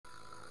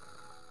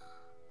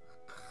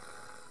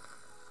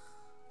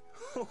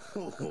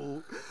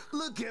Oh,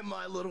 look at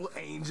my little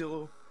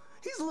angel.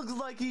 He looks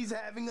like he's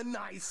having a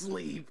nice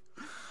sleep.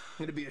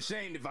 It'd be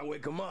ashamed if I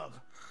wake him up.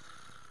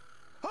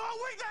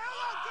 Oh, wake the hell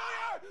up,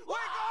 Junior! Wake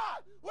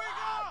up! Wake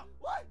up!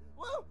 What?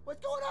 Whoa,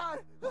 what's going on?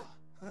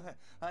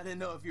 I didn't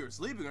know if you were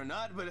sleeping or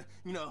not, but,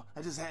 you know,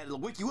 I just had to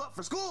wake you up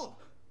for school.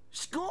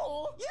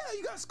 School? Yeah,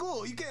 you got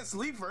school. You can't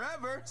sleep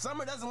forever.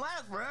 Summer doesn't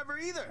last forever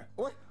either.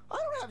 What? I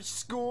don't have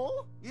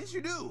school. Yes,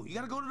 you do. You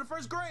gotta go to the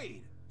first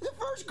grade. The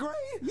first grade?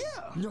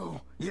 Yeah. No.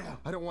 Yeah.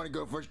 I don't want to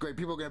go first grade.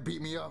 People are going to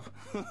beat me up.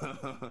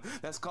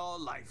 That's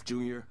called life,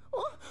 Junior.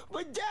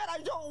 But Dad, I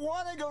don't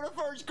want to go to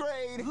first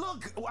grade.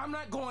 Look, I'm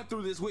not going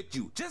through this with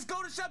you. Just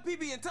go to Chef Pee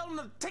Pee and tell him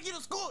to take you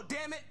to school,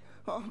 damn it.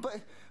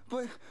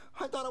 But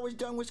I thought I was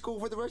done with school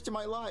for the rest of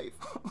my life.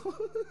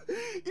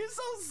 You're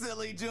so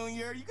silly,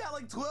 Junior. You got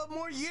like 12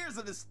 more years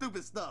of this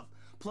stupid stuff.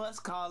 Plus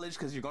college,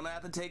 because you're going to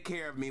have to take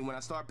care of me when I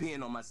start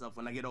peeing on myself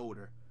when I get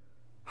older.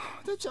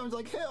 That sounds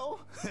like hell.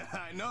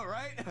 I know,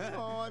 right?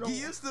 Oh, Get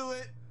used to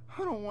it.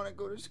 I don't want to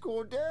go to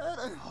school, Dad.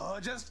 Oh,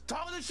 just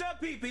talk to Chef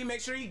Pee Pee.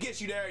 Make sure he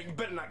gets you there. You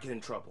better not get in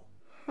trouble.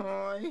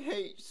 Oh, I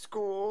hate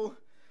school.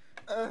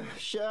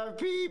 Chef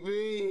Pee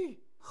Pee.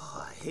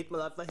 Oh, I hate my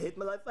life, I hate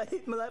my life, I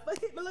hate my life, I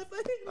hate my life, I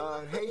hate my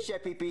life. Hey,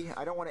 Chef Pee Pee,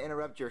 I don't want to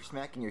interrupt your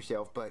smacking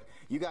yourself, but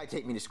you gotta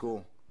take me to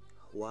school.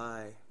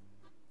 Why?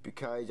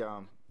 Because,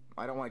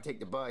 I don't want to take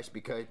the bus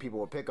because people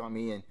will pick on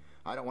me, and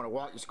I don't want to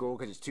walk to school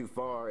because it's too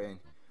far, and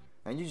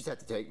you just have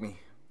to take me.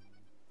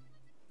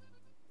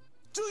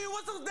 Junior,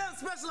 what's so damn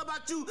special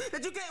about you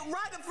that you can't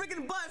ride a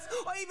freaking bus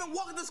or even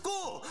walk to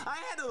school? I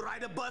had to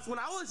ride a bus when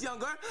I was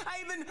younger. I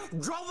even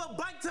drove a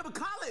bike to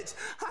college.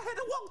 I had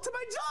to walk to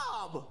my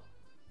job.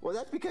 Well,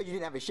 that's because you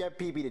didn't have a Chef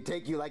Pee Pee to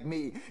take you like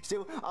me.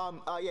 So,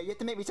 yeah, you have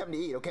to make me something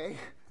to eat, okay?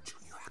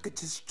 Junior, I could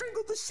just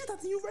strangle the shit out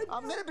of you right now.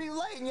 I'm gonna be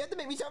late and you have to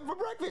make me something for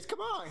breakfast. Come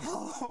on.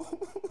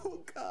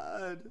 Oh,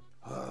 God.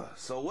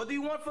 So what do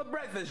you want for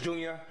breakfast,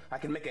 Junior? I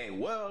can make a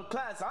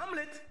world-class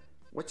omelet.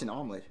 What's an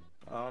omelet?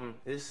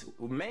 It's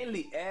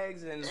mainly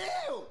eggs and...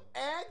 Ew!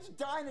 Eggs?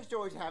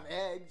 Dinosaurs have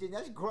eggs, and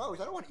that's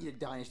gross. I don't want to eat a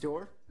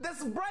dinosaur.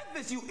 That's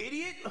breakfast, you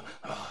idiot!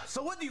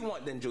 So what do you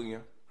want then,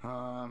 Junior?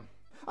 I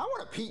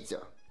want a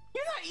pizza.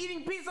 You're not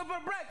eating pizza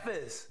for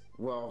breakfast!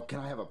 Well, can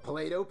I have a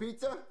Play-Doh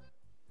pizza?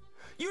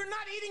 You're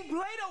not eating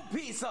Play-Doh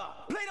pizza!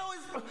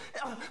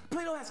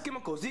 Play-Doh has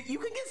chemicals. You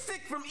can get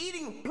sick from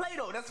eating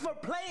Play-Doh. That's for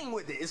playing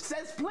with it. It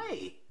says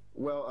play.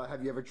 Well,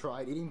 have you ever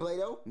tried eating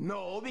Play-Doh?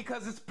 No,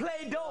 because it's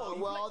Play-Doh.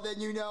 Well,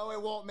 then you know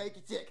it won't make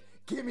you sick.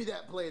 Give me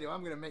that Play-Doh.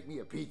 I'm gonna make me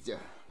a pizza.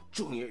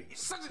 Junior, you're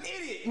such an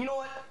idiot. You know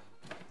what?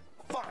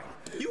 Fine.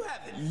 You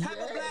have it. Have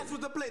a glass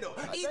with the Play-Doh.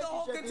 Eat the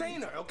whole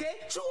container,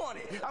 okay? Chew on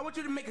it. I want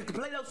you to make a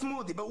Play-Doh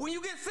smoothie, but when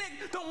you get sick,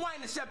 don't whine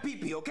to Chef Pee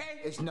Pee, okay?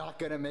 It's not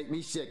gonna make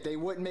me sick. They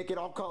wouldn't make it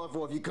all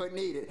colorful if you couldn't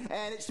eat it.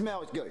 And it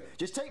smells good.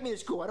 Just take me to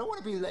school. I don't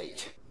want to be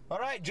late. All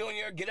right,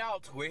 Junior, get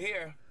out. We're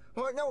here.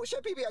 Well, no,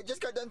 Chef Pee Pee, I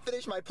just got done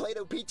finishing my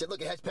Play-Doh pizza. Look,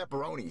 it has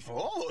pepperonis.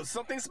 Oh,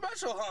 something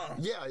special, huh?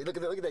 Yeah, look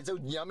at that. Look at that. It's so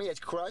yummy. It's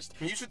crust.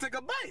 You should take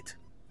a bite.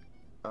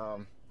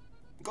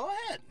 Go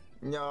ahead.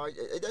 No,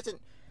 it doesn't.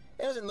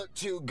 It doesn't look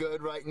too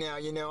good right now,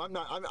 you know. I'm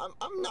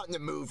not in the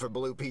mood for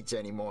blue pizza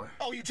anymore.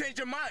 Oh, you changed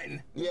your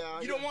mind?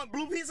 Yeah. You don't want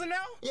blue pizza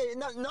now? Yeah,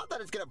 not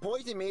that it's gonna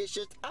poison me. It's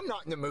just I'm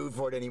not in the mood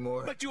for it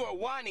anymore. But you were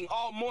whining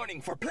all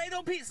morning for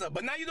Play-Doh pizza,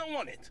 but now you don't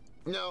want it.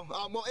 No.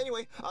 Well,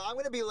 anyway, I'm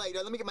gonna be late.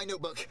 Let me get my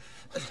notebook.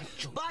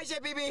 Bye,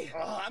 Chef Pee Pee.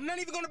 I'm not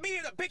even gonna be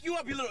here to pick you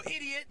up, you little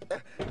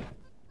idiot.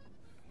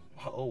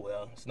 Oh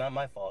well, it's not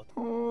my fault.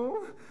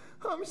 Oh,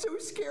 I'm so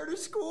scared of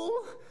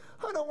school.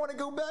 I don't want to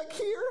go back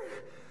here.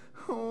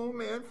 Oh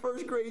man,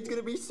 first grade's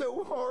gonna be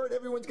so hard.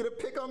 Everyone's gonna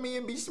pick on me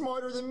and be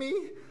smarter than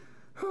me.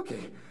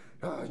 Okay,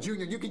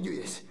 Junior, you can do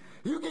this.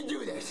 You can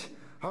do this.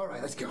 All right,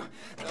 let's go.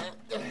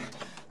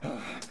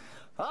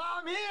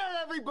 I'm here,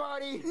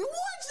 everybody.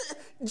 What?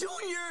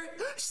 Junior,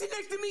 sit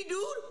next to me, dude.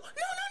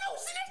 No,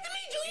 sit next to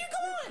me, Junior.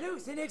 Come on. No,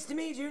 sit next to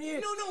me,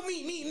 Junior. No,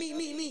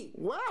 me.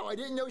 Wow, I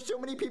didn't know so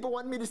many people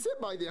wanted me to sit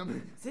by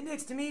them. Sit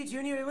next to me,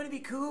 Junior. I want to be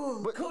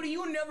cool. But Cody,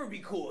 you'll never be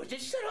cool.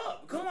 Just shut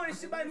up. Come on and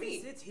sit by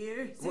me. Sit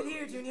here. Sit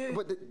here, Junior.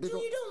 But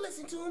Junior, don't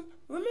listen to him.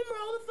 Remember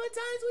all the fun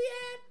times we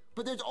had?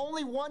 But there's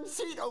only one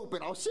seat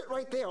open. I'll sit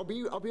right there. I'll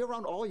be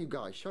around all you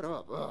guys. Shut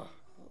up. Ugh.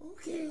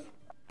 Okay.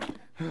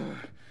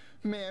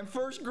 Man,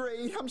 first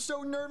grade. I'm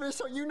so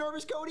nervous. Are you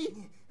nervous,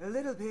 Cody? A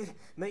little bit.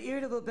 My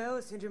irritable bowel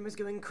syndrome was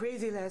going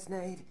crazy last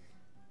night.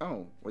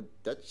 Oh, well,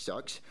 that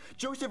sucks.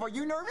 Joseph, are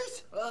you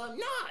nervous?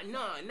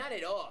 Nah, not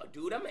at all,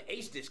 dude. I'm gonna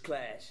ace this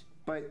class.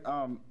 But,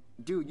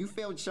 dude, you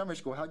failed summer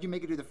school. How'd you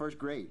make it to the first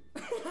grade?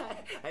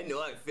 I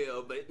know I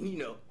failed, but, you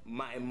know,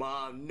 my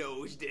mom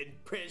knows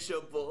that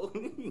principal.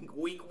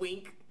 Wink,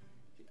 wink.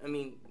 I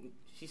mean,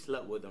 she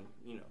slept with him.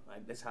 You know,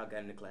 that's how I got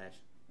into class.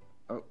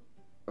 Oh,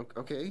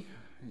 okay.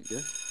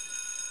 Yeah.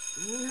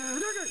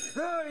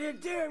 Oh, you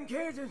damn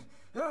kids.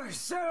 Oh,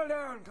 settle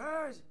down,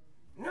 class.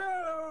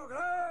 Hello,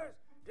 class.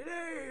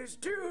 Today is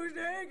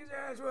Tuesday, because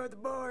that's what the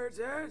board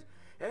says.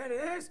 And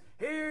this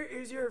here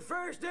is your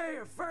first day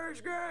of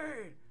first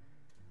grade.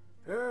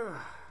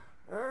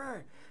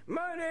 Alright.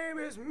 My name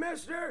is is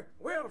Mr.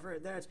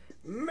 Wilfred. That's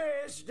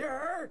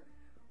Mr.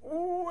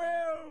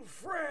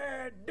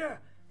 Wilfred.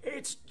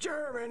 It's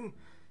German.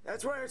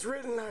 That's why it's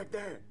written like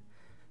that.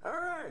 All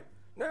right.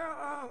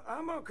 Now,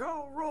 I'm gonna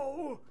call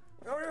roll.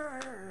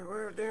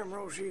 Where's the damn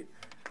roll sheet?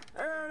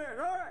 There it is.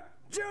 All right.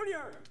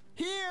 Junior.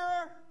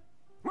 Here!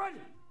 What?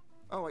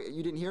 Oh, wait,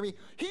 you didn't hear me?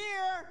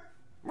 Here!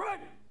 What?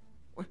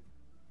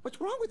 What's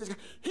wrong with this guy?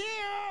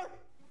 Here!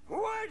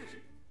 What?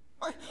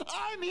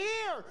 I'm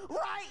here!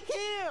 Right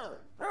here!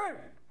 Hey,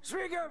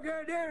 speak up,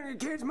 goddamn, you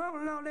kids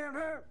mumbling all damn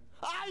time.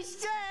 I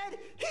said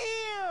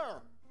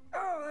here!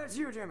 Oh, that's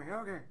you, Jimmy.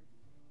 Okay.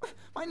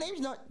 My name's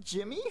not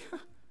Jimmy.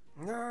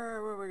 All right,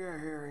 what we got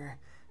here?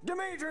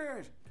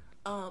 Demetrius.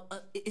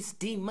 It's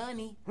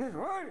D-Money. What?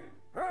 What?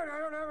 I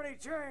don't have any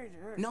change.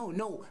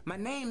 No, my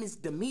name is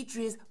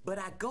Demetrius, but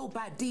I go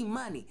by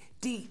D-Money.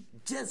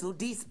 D-Jizzle,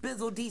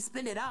 D-Spizzle,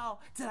 D-Spin it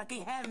all, till I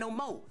can't have no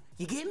more.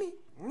 You get me?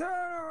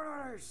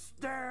 No,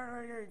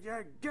 stand.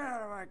 Get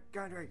out of my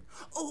country.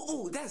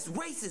 Oh, that's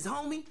racist,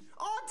 homie.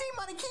 Oh,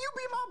 D-Money, can you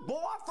be my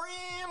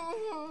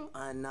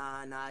boyfriend?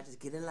 Nah, just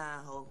get in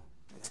line, ho.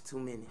 I got 2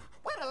 minutes.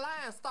 Where the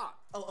line stop?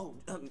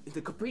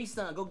 The Capri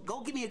Sun.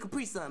 Go give me a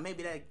Capri Sun.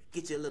 Maybe that'll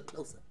get you a little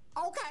closer.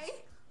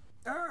 Okay.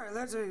 All right,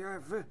 let's see.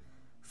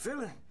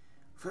 Philly.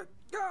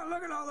 God,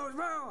 look at all those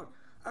vowels.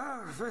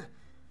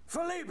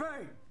 Felipe.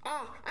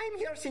 I'm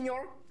here,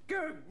 senor.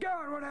 Good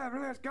God, what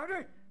happened in this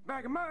country?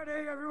 Back in my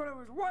day, everyone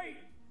was white.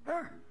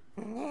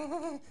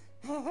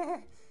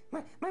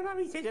 My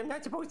mommy says I'm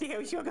not supposed to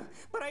have sugar,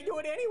 but I do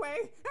it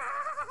anyway.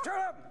 Shut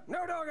up!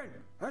 No dogging.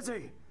 Let's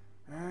see.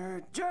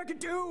 Jacket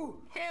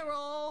 2.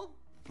 Harold.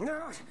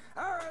 No.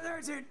 All right,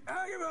 that's it.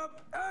 I'll give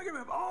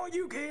up. All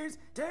you kids,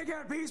 take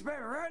out a piece of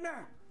paper right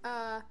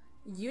now.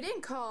 You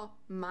didn't call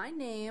my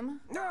name.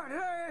 No, did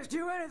I ask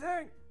you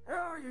anything?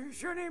 Oh, you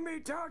shouldn't even be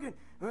talking.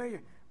 Well, you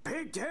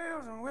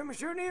pigtails and women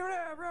shouldn't even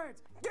have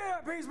rights. Get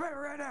out a piece of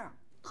paper right now.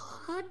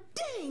 Oh,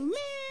 dang,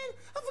 man.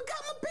 I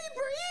forgot my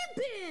paper and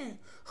pen.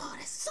 Oh,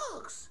 that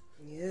sucks.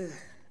 Yeah.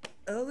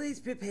 Always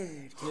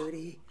prepared,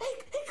 Cody. Hey,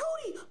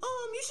 Cody,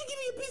 you should give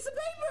me a piece of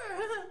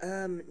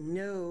paper.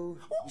 No.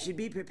 You should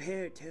be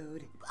prepared,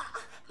 Toad.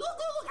 Look,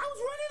 I was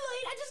running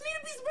late. I just need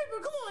a piece of paper.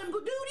 Come on,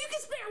 dude, you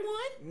can spare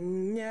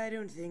one. No, I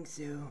don't think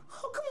so.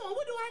 Oh, come on,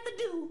 what do I have to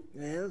do?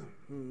 Well,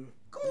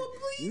 Come on,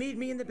 please. meet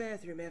me in the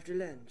bathroom after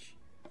lunch.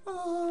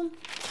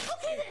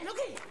 Okay then,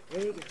 okay.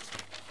 There you go.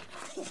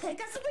 I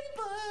got some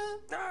paper.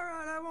 All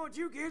right, I want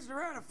you kids to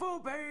write a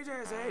full-page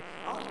essay.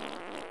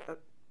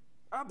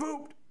 I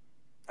pooped.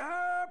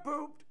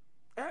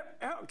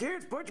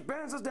 Kids, put your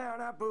pencils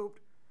down. I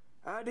pooped.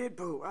 I did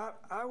poop.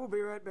 I will be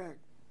right back.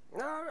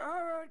 All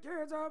right,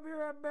 kids, I'll be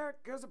right back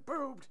because I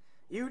pooped.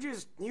 You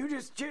just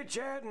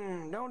chit-chat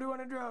and don't do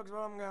any drugs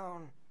while I'm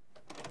gone.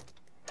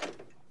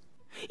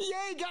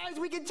 Yay, guys,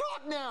 we can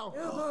talk now.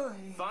 Oh, boy.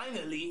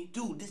 Finally.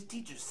 Dude, this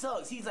teacher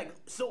sucks. He's like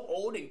so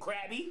old and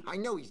crabby. I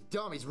know he's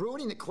dumb. He's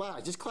ruining the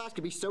class. This class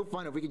could be so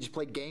fun if we could just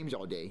play games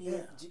all day.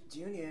 Yeah,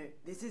 Junior,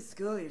 this is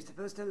school. You're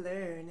supposed to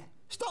learn.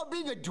 Stop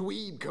being a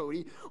dweeb,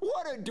 Cody.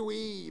 What a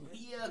dweeb.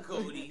 Yeah,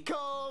 Cody.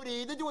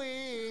 Cody the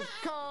dweeb.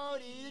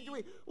 Cody the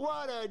dweeb.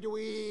 What a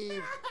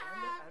dweeb.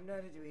 I'm not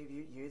a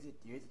dweeb. You're the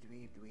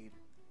dweeb.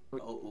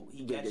 Oh,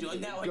 he got you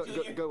on that one,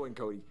 Junior. Go in,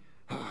 Cody.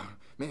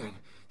 Man,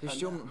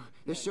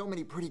 there's so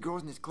many pretty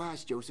girls in this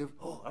class, Joseph.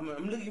 Oh, I'm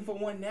looking for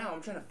one now.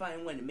 I'm trying to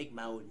find one to make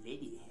my old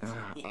lady.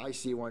 I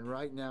see one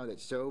right now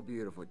that's so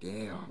beautiful.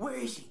 Damn. Where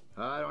is she?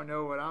 I don't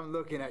know what I'm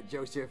looking at,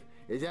 Joseph.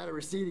 Is that a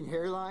receding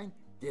hairline?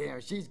 Damn,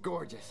 she's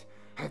gorgeous.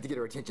 I have to get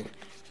her attention.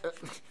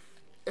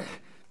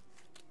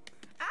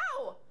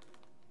 Ow!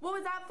 What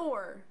was that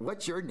for?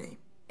 What's your name?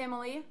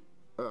 Emily?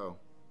 Oh,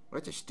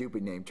 that's a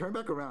stupid name. Turn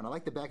back around. I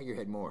like the back of your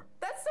head more.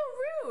 That's so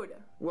rude.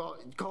 Well,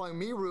 calling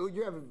me rude,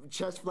 you have a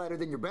chest flatter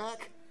than your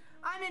back.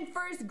 I'm in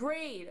first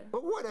grade.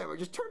 But whatever,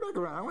 just turn back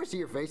around. I don't want to see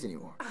your face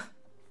anymore.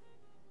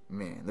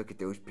 Man, look at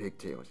those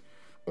pigtails.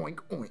 Oink,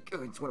 oink.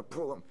 Oh, I just want to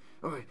pull them.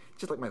 Oh,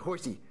 just like my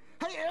horsey.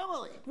 Hey,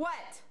 Emily!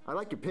 What? I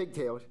like your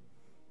pigtails.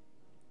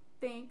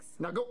 Thanks.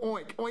 Now go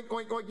oink, oink,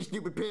 oink, oink, you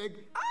stupid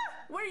pig.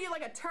 What are you,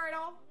 like a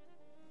turtle?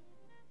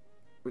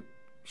 But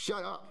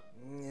shut up.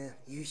 Yeah,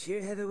 you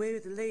sure have a way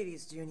with the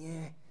ladies,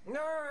 Junior. All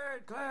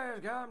right,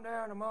 class, calm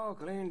down. I'm all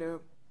cleaned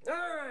up. All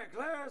right,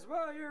 class,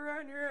 while you're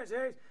writing your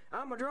essays,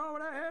 I'm going to draw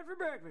what I had for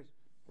breakfast.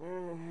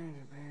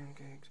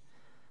 Pancakes.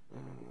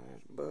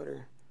 There's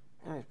butter.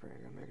 That's pretty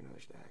good. Make another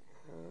stack.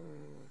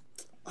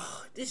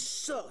 Oh, this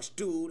sucks,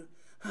 dude.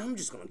 I'm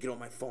just gonna get on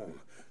my phone.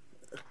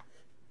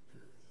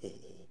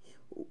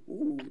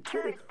 Ooh,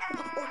 turn.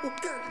 Oh,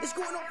 God, it's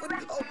going off with me.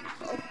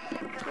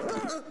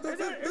 Is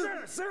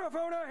that a cell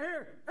phone out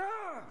here?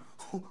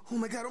 Oh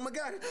my God, oh,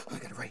 I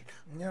gotta write.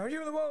 Are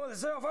you the one with the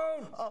cell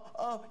phone?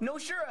 No,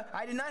 sure.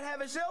 I did not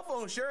have a cell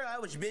phone, sure. I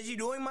was busy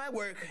doing my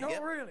work. No,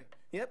 Yep. really?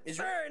 Yep, it's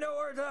There right. ain't no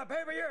words on that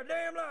paper. You're a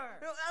damn liar.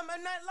 No, I'm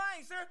not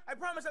lying, sir. I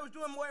promise I was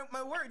doing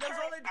my work. That's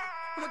all I did.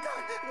 Oh my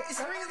God, it's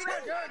ringing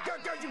again.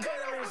 You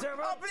can't have your cell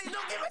Oh, phone. please,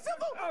 don't get my cell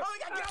phone. Oh, my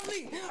God, get off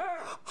me.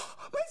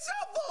 My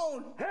cell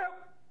phone.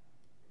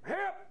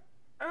 Help!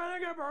 I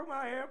think I broke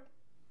my hip.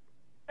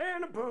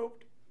 and I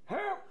pooped.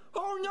 Help!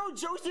 Oh no,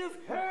 Joseph!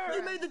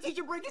 You made the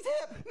teacher break his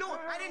hip! No,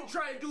 I didn't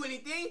try to do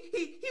anything.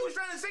 He was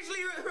trying to sexually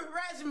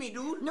harass me,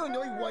 dude. No,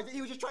 he wasn't.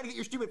 He was just trying to get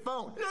your stupid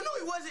phone. No,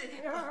 he wasn't.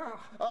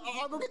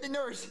 I'll go get the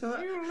nurse.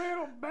 You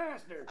little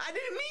bastard. I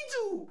didn't mean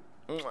to.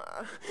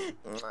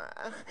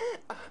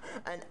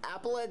 An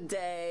apple a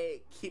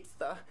day keeps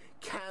the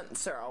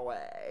cancer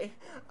away.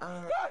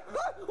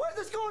 Where's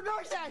the school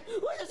nurse at?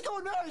 Where's the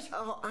school nurse?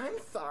 Oh, I'm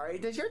sorry.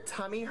 Does your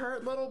tummy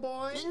hurt, little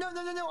boy? No.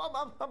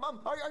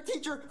 Our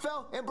teacher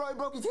fell and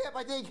broke his hip.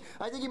 I think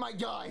he might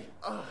die.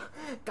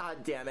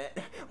 God damn it.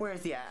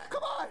 Where's he at?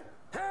 Come on!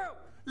 Help!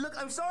 Look,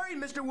 I'm sorry,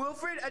 Mr.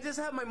 Wilfred. I just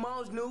have my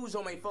mom's news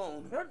on my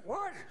phone.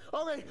 What?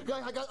 Okay,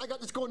 guys, I got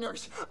the school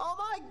nurse. Oh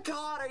my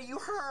God, are you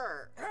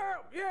hurt?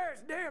 Help!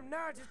 Yes, damn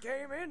Nazis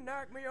came in,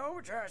 knocked me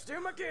over, tried to steal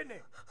my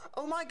kidney.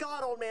 Oh my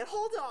God, old man,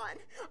 hold on.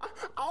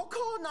 I'll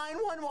call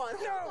 911.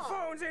 No Hold on.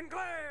 phones in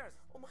class.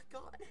 Oh my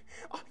God.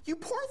 Oh, you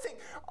poor thing.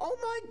 Oh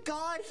my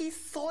God, he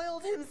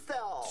soiled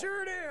himself.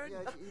 Sure did.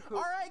 All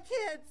right,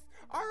 kids.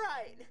 All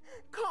right.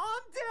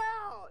 Calm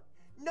down.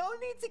 No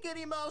need to get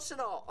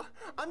emotional.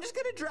 I'm just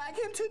gonna drag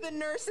him to the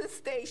nurse's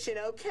station,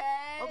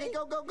 okay? Okay,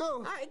 go.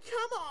 All right,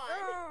 come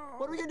on.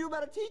 What are we gonna do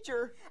about a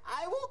teacher?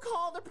 I will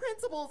call the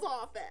principal's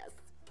office.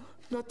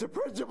 Not the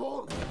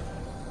principal.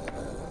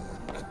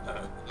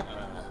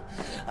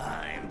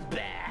 I'm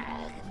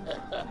back.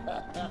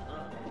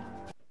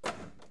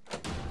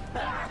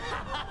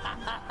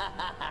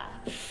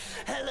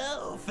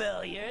 Hello,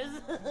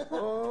 failures.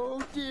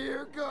 Oh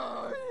dear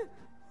God.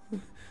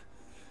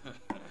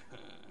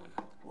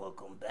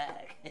 Welcome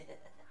back.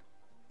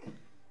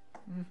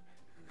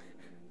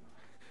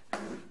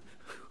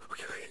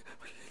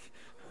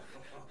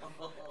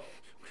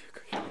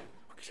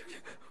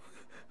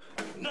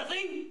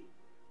 Nothing?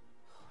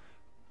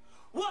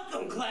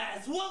 Welcome,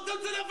 class. Welcome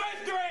to the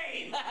first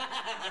grade.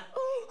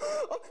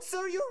 Oh,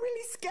 sir, you're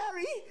really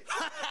scary.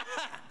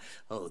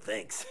 Oh,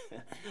 thanks.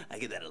 I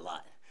get that a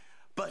lot.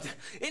 But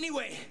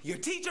anyway, your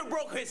teacher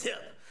broke his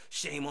hip.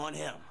 Shame on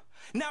him.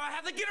 Now I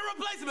have to get a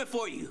replacement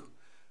for you.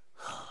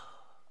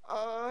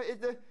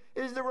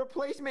 Is the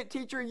replacement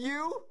teacher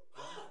you?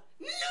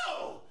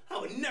 No! I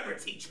would never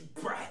teach you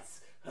brats.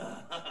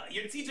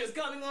 Your teacher's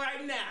coming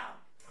right now.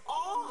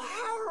 Oh,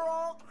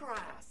 hello,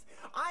 class.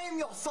 I am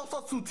your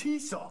substitute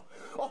teacher.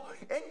 Oh,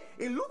 and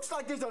it looks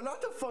like there's a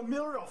lot of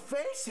familiar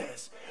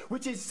faces,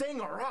 which is saying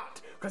a lot,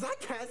 because I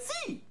can't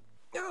see.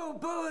 Oh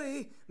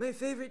boy, my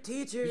favorite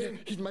teacher. Yeah,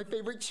 he's my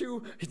favorite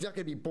too. He's not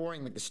gonna be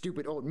boring like the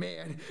stupid old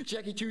man.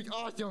 Jackie Chu's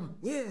awesome.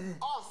 Yeah.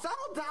 Oh,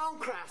 settle down,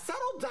 class.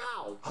 Settle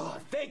down. Oh,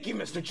 thank you,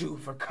 Mr. Chu,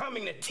 for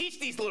coming to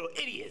teach these little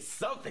idiots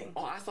something.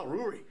 Oh, that's a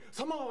Ruri.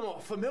 Some of them are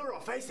familiar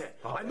faces.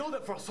 I know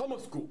them from summer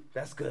school.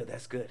 That's good,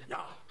 that's good.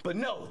 Yeah. But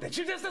know that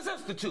you're just a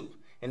substitute,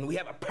 and we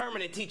have a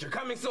permanent teacher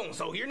coming soon,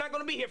 so you're not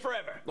gonna be here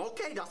forever.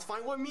 Okay, that's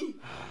fine with me.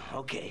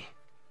 Okay.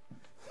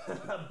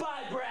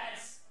 Bye,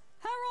 brats.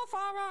 Hello,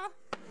 Farah.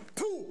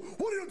 Two,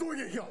 what are you doing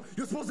in here?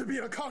 You're supposed to be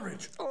in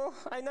college. Oh,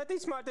 I'm not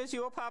as smart as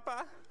you,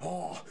 Papa.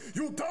 Oh,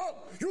 you dumb!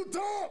 You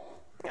dumb!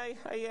 I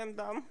am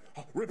dumb.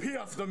 Repeat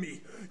after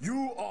me.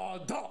 You are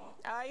dumb.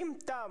 I'm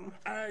dumb.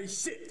 I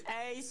shit.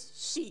 As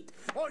shit.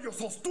 Oh, you're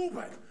so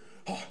stupid.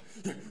 Oh,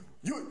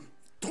 you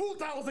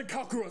 2,000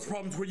 calculus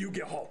problems when you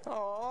get home.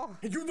 Oh.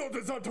 You don't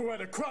deserve to wear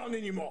the crown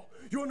anymore.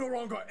 You're no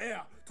longer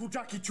heir to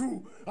Jackie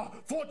Chu,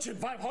 Fortune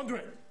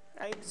 500.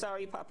 I'm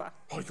sorry, Papa.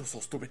 Oh, you're so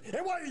stupid.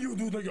 And why did you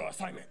do your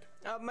assignment?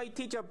 My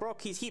teacher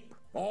broke his hip.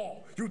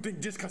 Oh, you think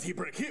just because he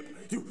break hip,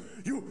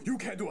 you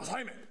can't do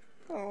assignment?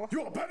 Oh.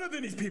 You are better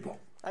than these people.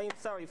 I am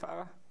sorry,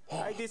 Farah.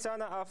 I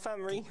dishonor our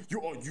family.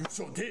 You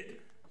sure did.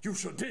 You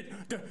sure did.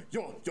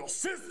 Your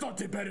sister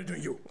did better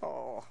than you.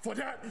 Oh. For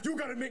that, you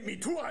gotta make me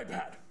 2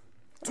 iPad.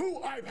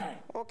 2 iPad.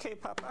 Okay,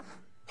 Papa.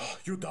 Oh,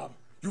 you dumb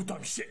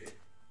shit.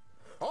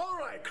 All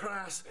right,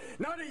 class.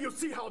 Now that you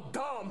see how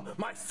dumb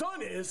my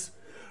son is,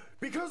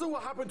 because of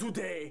what happened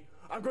today,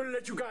 I'm gonna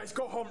let you guys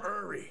go home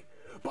early.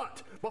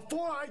 But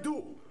before I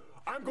do,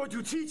 I'm going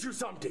to teach you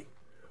something.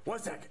 1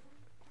 second.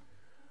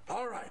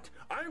 All right,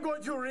 I'm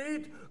going to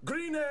read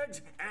Green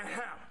Eggs and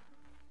Ham.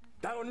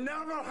 That'll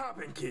never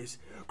happen, kids.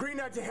 Green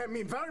Eggs and Ham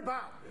mean very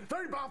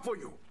bad for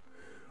you.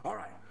 All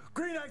right,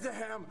 Green Eggs and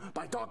Ham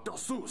by Dr.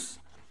 Seuss.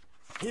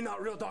 He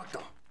not real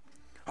doctor.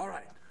 All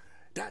right,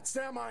 that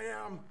Sam I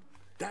am,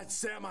 that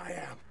Sam I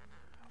am.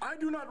 I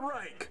do not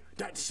like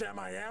that Sam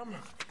I am.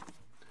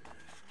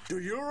 Do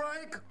you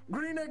like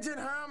Green Eggs and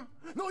Ham?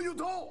 No, you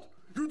don't.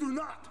 You do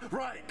not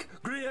like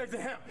Green Eggs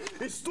and Ham.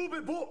 It's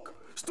stupid book.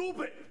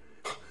 Stupid.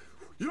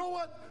 You know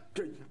what?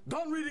 Okay,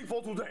 done reading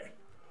for today.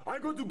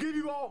 I'm going to give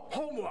you all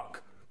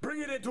homework.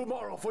 Bring it in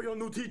tomorrow for your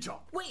new teacher.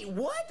 Wait,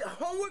 what?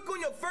 Homework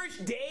on your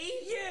first day?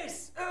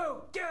 Yes.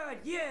 Oh God,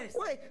 yes.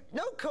 Wait,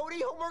 no,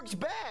 Cody, homework's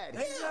bad.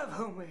 I love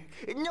homework.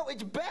 No,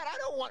 it's bad. I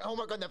don't want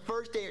homework on the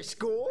first day of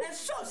school. That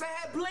sucks. I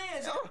had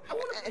plans. I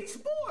want to play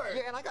sport.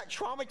 Yeah, and I got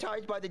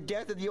traumatized by the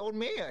death of the old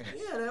man.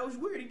 Yeah, that was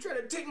weird. He tried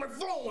to take my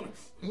phone.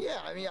 Yeah,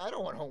 I mean, I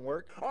don't want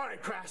homework. All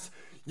right, class.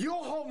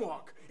 Your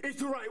homework is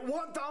to write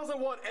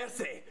 1,000-word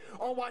essay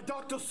on why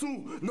Dr.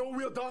 Sue no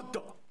real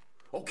doctor.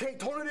 Okay,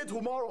 turn it in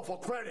tomorrow for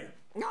credit.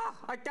 No,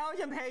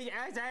 1,000-page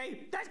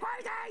essay. That's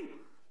crazy.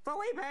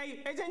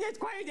 Felipe, isn't this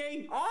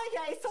crazy? Oh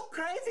yeah, it's so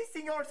crazy,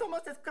 senor. It's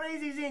almost as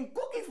crazy as eating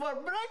cookies for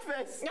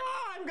breakfast. No,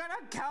 I'm gonna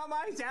kill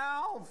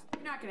myself.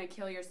 You're not gonna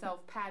kill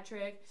yourself,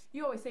 Patrick.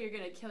 You always say you're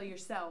gonna kill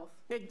yourself.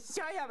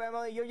 Shut up,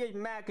 Emily. You're just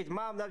mad because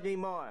Mom loves me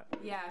more.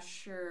 Yeah,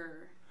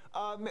 sure.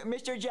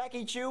 Mr.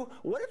 Jackie Chu,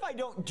 what if I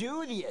don't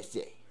do the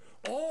essay?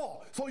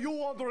 Oh, so you're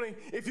wondering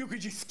if you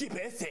could just skip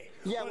essay?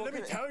 Yeah, well, well, let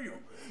me tell you,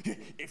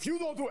 if you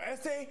don't do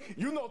essay,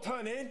 you don't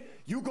turn in,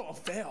 you gonna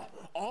fail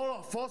all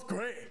of 1st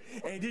grade,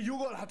 and then you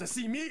gonna have to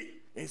see me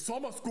in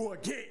summer school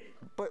again.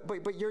 But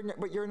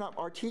you're not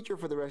our teacher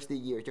for the rest of the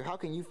year. So how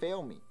can you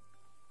fail me?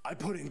 I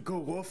put in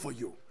good word for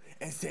you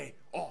and say,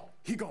 oh,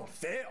 he gonna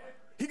fail,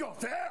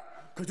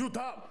 cause you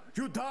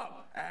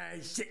dumb,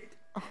 and shit.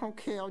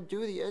 Okay, I'll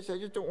do the essay. I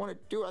just don't want to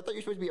do it. I thought you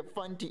were supposed to be a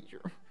fun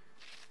teacher.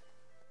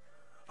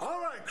 All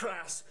right,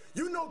 class,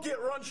 you no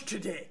get lunch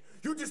today.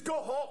 You just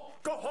go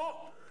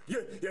home.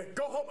 Yeah,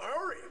 go home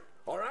early,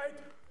 all right?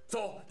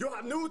 So you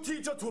have new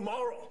teacher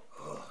tomorrow.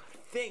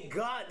 Thank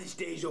God this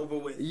day's over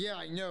with. Yeah,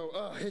 I know.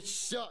 It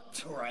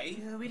sucked.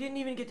 Right? We didn't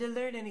even get to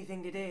learn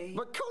anything today.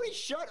 But Cody,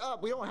 shut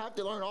up. We don't have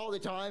to learn all the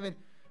time, and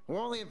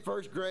we're only in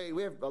 1st grade.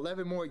 We have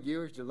 11 more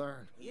years to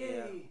learn.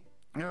 Yay.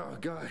 Oh,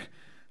 God.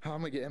 I'm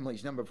gonna get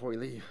Emily's number before we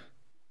leave.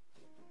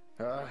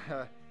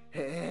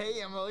 Hey,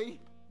 Emily.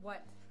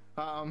 What?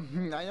 I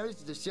know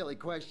this is a silly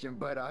question,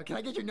 but can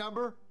I get your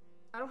number?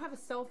 I don't have a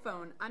cell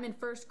phone. I'm in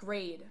 1st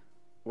grade.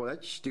 Well,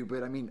 that's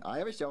stupid. I mean, I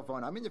have a cell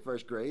phone. I'm in the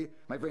 1st grade.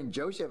 My friend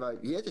Joseph,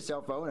 he has a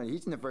cell phone, and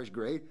he's in the 1st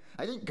grade.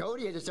 I think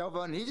Cody has a cell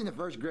phone, and he's in the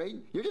 1st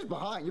grade. You're just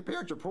behind. Your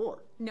parents are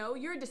poor. No,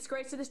 you're a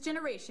disgrace to this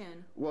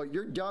generation. Well,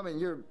 you're dumb and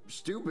you're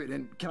stupid.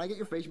 And can I get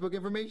your Facebook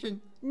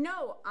information?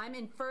 No, I'm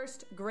in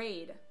 1st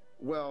grade.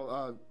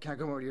 Well, can I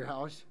come over to your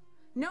house?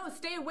 No,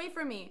 stay away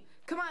from me.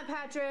 Come on,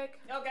 Patrick.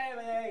 Okay,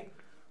 Emily.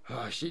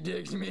 Oh, she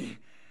digs me.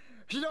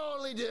 She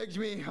totally digs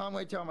me. I'm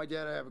gonna tell my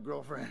dad I have a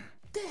girlfriend.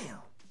 Damn,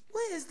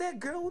 where is that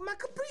girl with my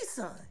Capri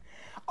Sun?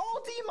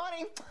 Oh,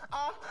 D-Money,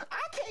 I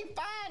can't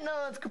find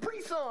none.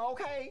 Capri Sun,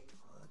 okay?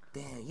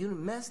 Damn, you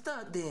done messed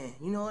up then.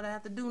 You know what I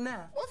have to do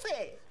now? What's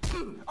that?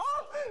 Oh, man,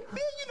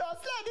 you done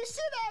slapped the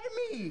shit out of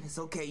me. It's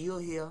okay, you'll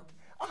heal.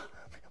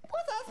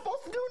 What's I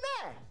supposed to do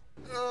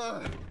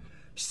now?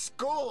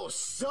 School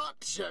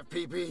sucks, Chef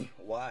Pee-Pee.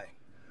 Why?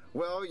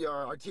 Well,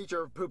 our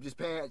teacher pooped his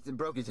pants and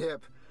broke his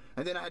hip.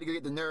 And then I had to go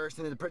get the nurse,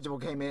 and then the principal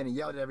came in and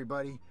yelled at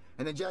everybody.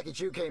 And then Jackie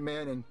Chu came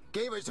in and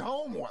gave us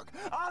homework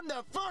on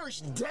the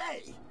 1st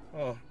day.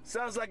 Oh,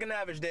 sounds like an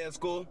average day at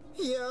school.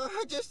 Yeah,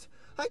 I just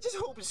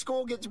hope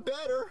school gets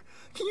better.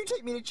 Can you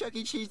take me to Chuck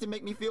E. Cheese to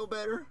make me feel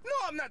better? No,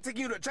 I'm not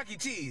taking you to Chuck E.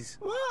 Cheese.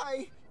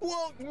 Why?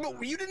 Well,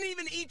 no, you didn't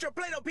even eat your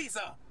Play-Doh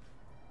pizza.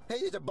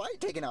 Hey, there's a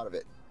bite taken out of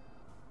it.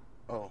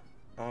 Oh,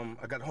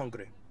 I got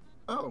hungry.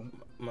 Oh.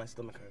 My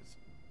stomach hurts.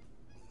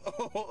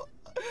 Oh,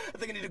 I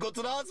think I need to go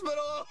to the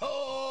hospital.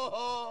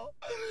 Oh,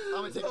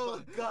 I'm gonna take a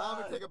bite. God. I'm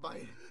gonna take a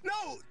bite.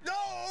 No!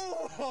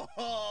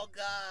 Oh,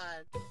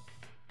 God.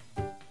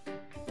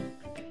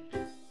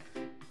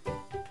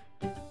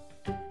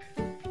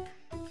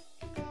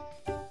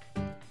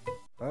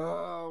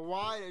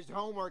 Why does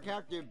homework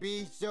have to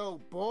be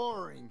so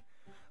boring?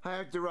 I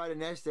have to write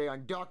an essay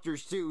on Dr.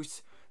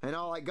 Seuss, and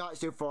all I got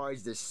so far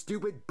is this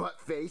stupid butt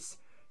face.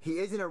 He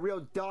isn't a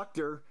real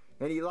doctor,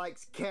 and he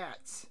likes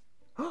cats.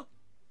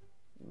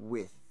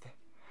 With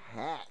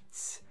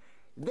hats.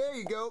 There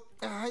you go.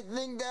 I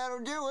think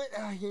that'll do it.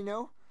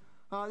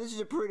 This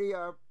is a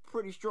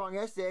pretty strong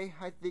essay.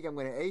 I think I'm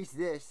gonna ace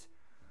this.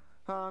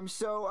 Yeah,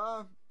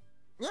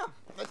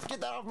 let's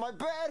get that off my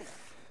bed.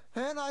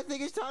 And I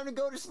think it's time to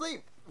go to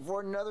sleep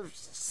for another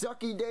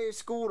sucky day of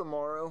school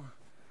tomorrow.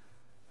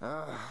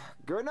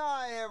 Good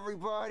night,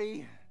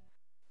 everybody.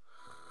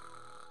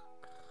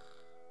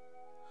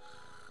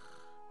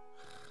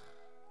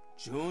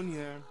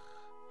 Junior.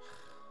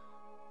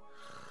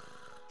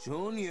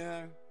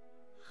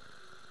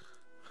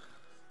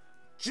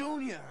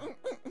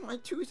 My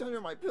tooth's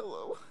under my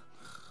pillow.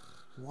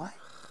 What?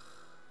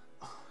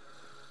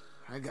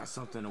 I got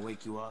something to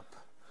wake you up.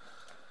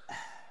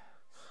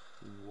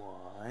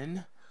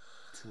 1,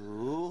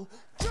 2...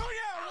 Junior,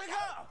 wake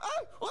up!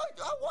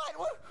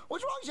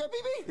 What's wrong, Chef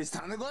Pee-Pee? It's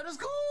time to go to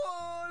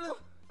school!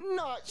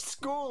 Not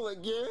school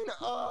again.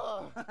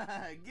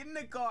 Get in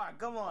the car,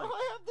 come on.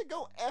 I have to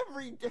go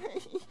every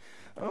day.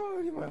 Oh,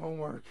 I need my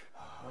homework.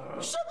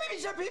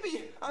 Chef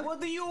Pee-Pee! What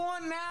do you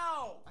want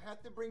now? I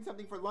have to bring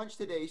something for lunch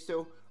today,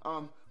 so,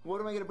 what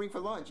am I gonna bring for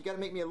lunch? You gotta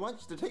make me a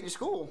lunch to take to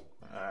school.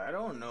 I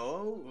don't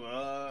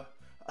know.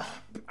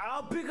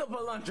 I'll pick up a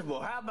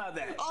Lunchable. How about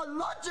that? A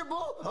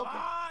Lunchable?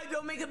 Okay.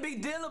 Don't make a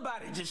big deal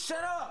about it. Just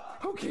shut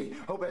up. Okay,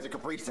 hope it has a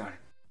Capri Sun.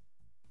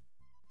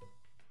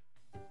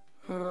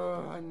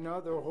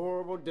 Another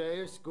horrible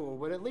day of school,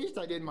 but at least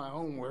I did my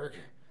homework.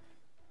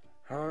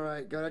 All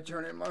right, gotta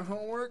turn in my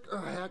homework.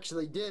 I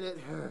actually did it.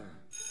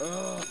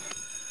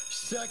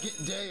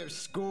 Second day of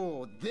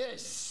school.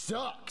 This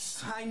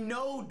sucks. I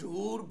know,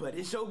 dude, but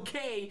it's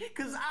okay,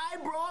 because I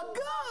brought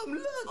gum.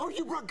 Look. Oh,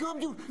 you brought gum,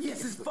 dude?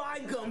 Yes, it's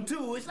fine gum,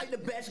 too. It's like the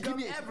best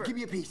gum ever. Give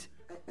me a piece.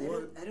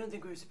 I don't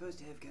think we're supposed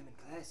to have gum in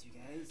class, you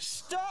guys.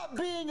 Stop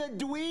being a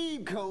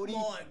dweeb, Cody.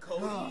 Come on,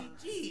 Cody.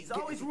 Jeez,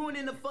 always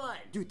ruining the fun.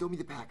 Dude, throw me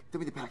the pack. Throw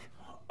me the pack.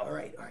 All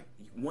right.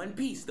 One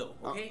piece, though,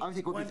 okay? I'll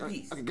take one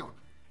piece. Okay, go.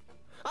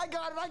 I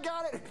got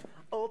it.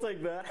 I'll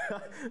take that.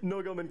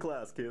 No gum in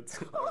class, kids.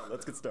 All right,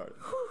 let's get started.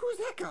 Who's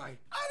that guy?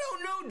 I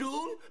don't know,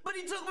 dude, but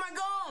he took my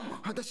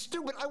gum. Oh, that's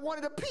stupid. I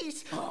wanted a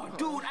piece. Oh,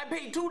 dude, I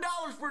paid $2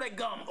 for that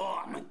gum.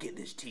 Oh, I'm gonna get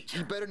this teacher.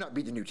 You better not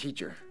be the new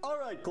teacher. All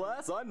right,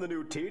 class, I'm the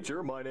new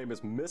teacher. My name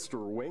is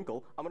Mr.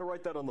 Winkle. I'm gonna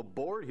write that on the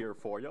board here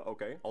for you,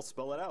 okay? I'll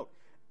spell it out.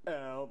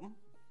 M,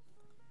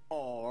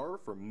 R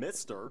for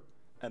Mr,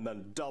 and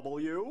then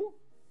W,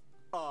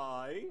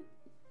 I,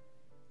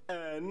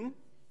 N,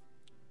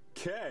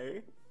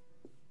 K,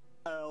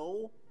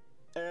 L,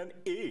 and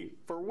E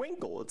for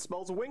Winkle. It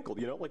spells Winkle,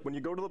 you know, like when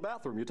you go to the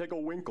bathroom, you take a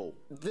Winkle.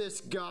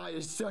 This guy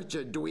is such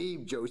a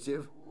dweeb,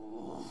 Joseph.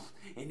 Oh,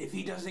 and if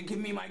he doesn't give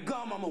me my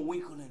gum, I'm a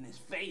winkle in his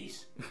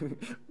face.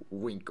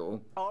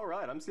 Winkle. All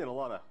right, I'm seeing a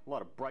lot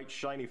of bright,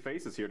 shiny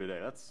faces here today.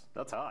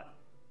 That's hot.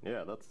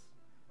 Yeah, that's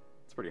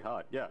pretty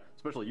hot. Yeah,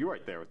 especially you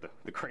right there with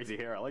the crazy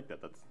hair. I like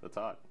that. That's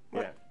hot.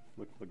 Yeah.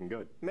 Looking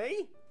good.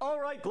 Me?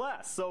 All right,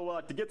 class. So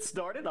to get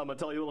started, I'm gonna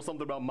tell you a little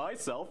something about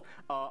myself.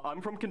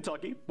 I'm from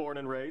Kentucky, born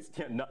and raised.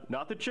 Yeah,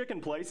 not the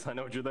chicken place. I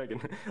know what you're thinking.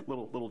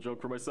 little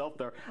joke for myself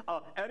there.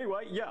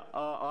 Anyway, yeah,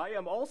 I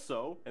am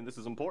also, and this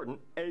is important,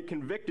 a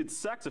convicted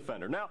sex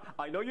offender. Now,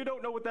 I know you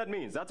don't know what that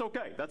means. That's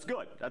okay. That's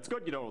good. That's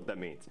good. You don't know what that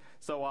means.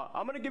 So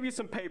I'm gonna give you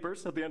some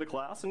papers at the end of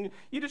class, and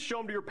you just show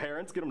them to your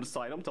parents, get them to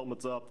sign them, tell them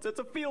it's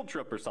a field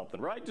trip or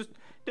something, right? Just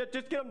get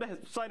them to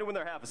sign it when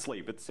they're half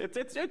asleep. It's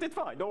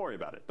fine. Don't worry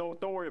about it.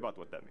 Don't worry about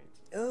what that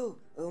means. Oh,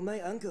 my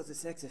uncle's a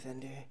sex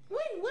offender. Wait,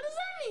 what does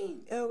that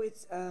mean? Oh,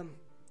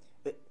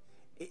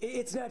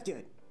 it's not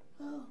good.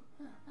 Oh,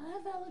 I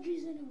have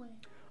allergies anyway.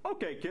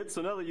 Okay, kids,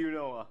 so now that you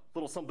know a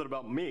little something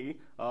about me,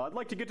 I'd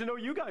like to get to know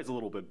you guys a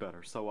little bit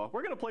better. So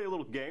we're gonna play a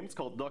little game. It's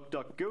called Duck,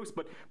 Duck, Goose,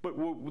 but the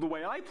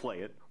way I play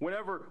it,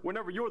 whenever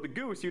you're the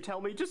goose, you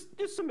tell me just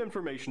some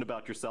information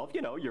about yourself.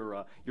 You know,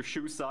 your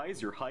shoe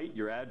size, your height,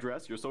 your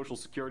address, your social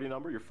security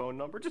number, your phone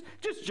number,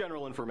 just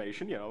general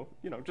information, you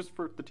know, just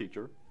for the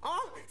teacher.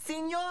 Oh,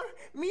 senor,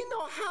 me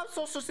no have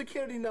social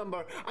security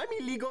number. I'm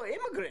illegal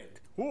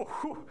immigrant.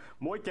 Ooh,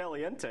 muy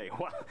caliente.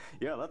 Wow,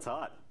 yeah, that's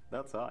hot.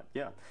 That's hot,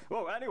 yeah.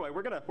 Well, anyway,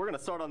 we're gonna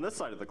start on this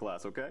side of the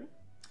class, okay?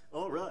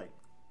 All right.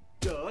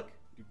 Duck.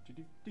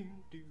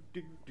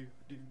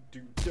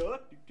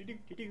 Duck.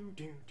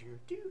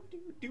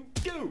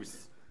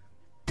 Goose.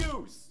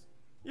 Goose.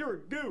 You're a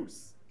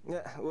goose.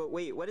 Well,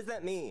 wait, what does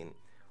that mean?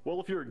 Well,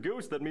 if you're a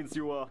goose, that means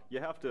you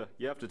have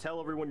to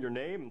tell everyone your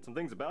name and some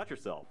things about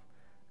yourself.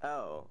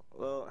 Oh,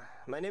 well,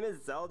 my name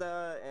is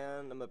Zelda,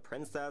 and I'm a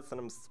princess,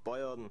 and I'm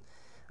spoiled, and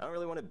I don't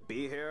really want to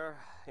be here,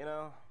 you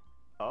know?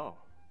 Oh,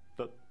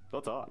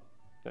 that's hot.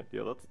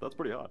 Yeah, that's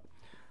pretty hot.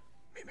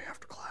 Meet me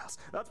after class.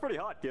 That's pretty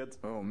hot, kids.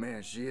 Oh,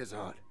 man, she is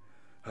hot.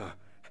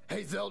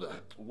 Hey,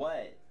 Zelda.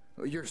 What?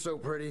 You're so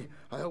pretty.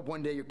 I hope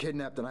one day you're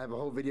kidnapped and I have a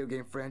whole video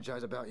game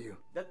franchise about you.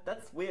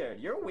 That's weird.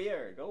 You're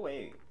weird. Go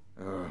away.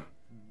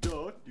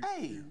 Duck.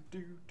 Hey.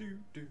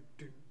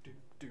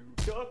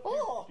 Duck.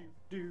 Oh.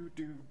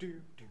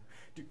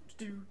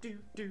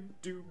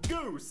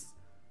 Goose.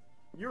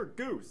 You're a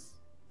goose.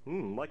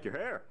 Like your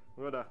hair.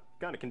 What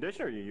kind of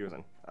conditioner are you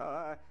using?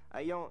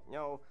 I don't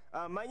know.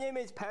 My name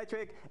is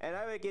Patrick, and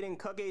I was getting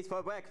cookies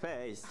for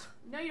breakfast.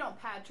 No, you don't,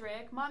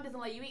 Patrick. Mom doesn't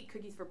let you eat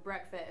cookies for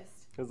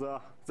breakfast. Is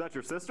that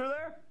your sister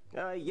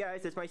there?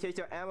 Yes, it's my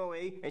sister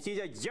Emily, and she's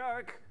a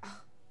jerk.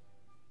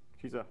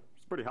 She's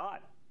pretty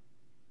hot.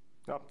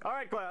 Oh, all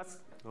right, class.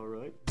 All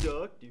right.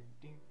 Duck.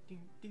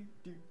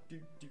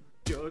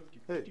 Duck.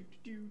 Hey.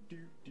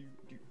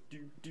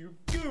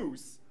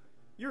 Goose.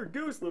 You're a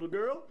goose, little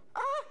girl.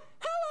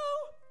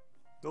 Hello.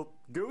 Well,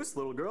 goose,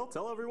 little girl,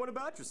 tell everyone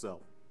about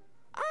yourself.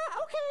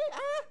 Okay,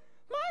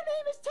 my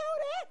name is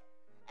Toadette,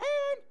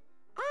 and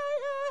I,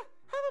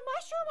 have a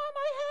mushroom on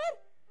my head,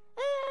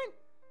 and,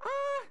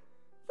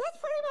 that's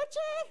pretty much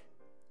it.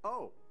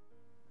 Oh,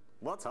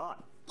 what's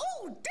hot?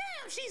 Oh,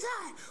 damn, she's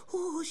hot.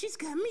 Oh, she's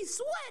got me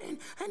sweating.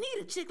 I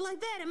need a chick like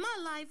that in my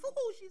life.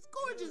 Oh, she's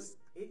gorgeous.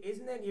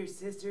 Isn't that your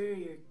sister,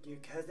 your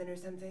cousin or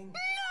something?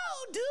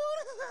 No, dude.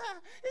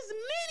 There's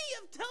many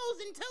of Toads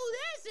and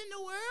Toadettes in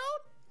the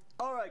world.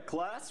 All right,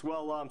 class.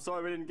 Well, I'm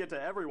sorry we didn't get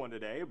to everyone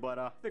today, but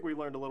I think we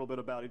learned a little bit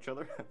about each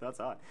other. That's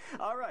hot.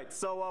 All right,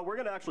 so we're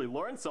going to actually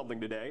learn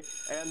something today.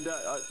 And,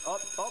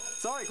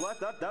 sorry, class,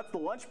 that's the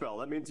lunch bell.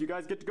 That means you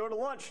guys get to go to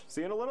lunch. See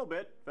you in a little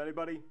bit. If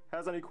anybody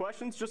has any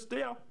questions, just,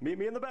 meet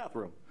me in the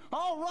bathroom.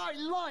 All right,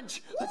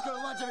 lunch. Let's go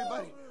to lunch,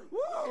 everybody.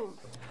 Woo!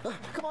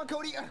 Come on,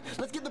 Cody.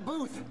 Let's get the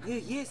booth.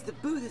 Yes, the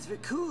booth is for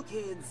cool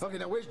kids. Okay,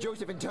 now where's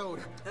Joseph and Toad?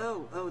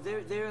 Oh,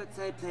 they're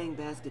outside playing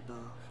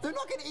basketball. They're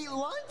not gonna eat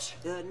lunch?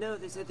 No,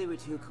 they said they were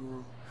too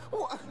cool.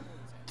 Well,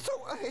 so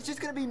it's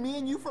just gonna be me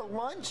and you for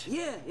lunch?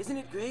 Yeah, isn't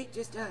it great?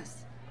 Just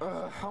us.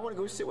 I want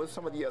to go sit with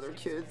some of the other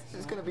kids.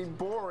 It's gonna be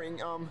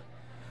boring.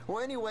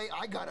 Well, anyway,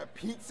 I got a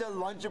pizza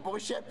Lunchable.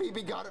 Chef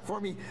Baby got it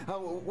for me.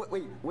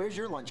 Wait, where's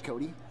your lunch,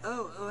 Cody?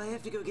 Oh, I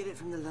have to go get it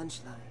from the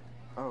lunch line.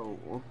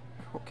 Oh,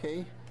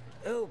 okay.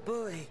 Oh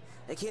boy,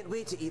 I can't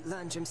wait to eat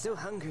lunch. I'm so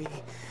hungry.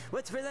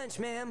 What's for lunch,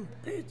 ma'am?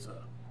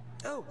 Pizza.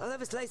 Oh, I'll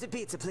have a slice of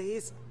pizza,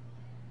 please.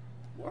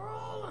 We're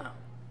all out.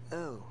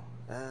 Oh,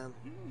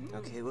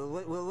 okay. Well,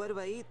 what do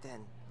I eat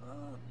then?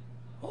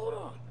 Hold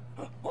on.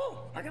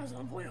 Oh, I got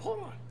something for you.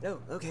 Hold on. Oh,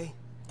 okay.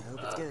 I hope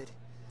it's good.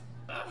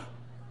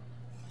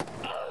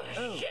 Oh,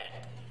 shit.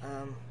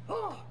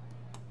 Oh,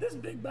 this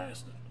big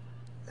bastard.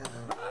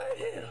 Right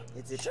here.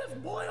 It's a Chef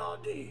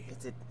Boyardee.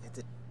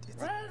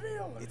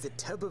 It's a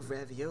tub of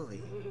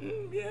ravioli.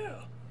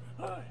 Yeah.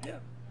 Yeah.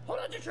 Hold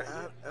on, just right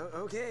here.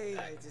 Okay.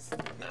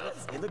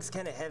 It looks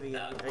kind of heavy.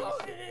 It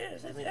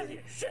is. It's heavy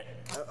as shit.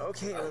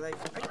 Okay.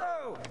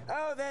 Well,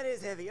 oh, that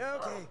is heavy.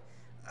 Okay.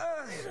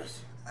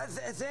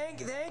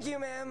 Thank you,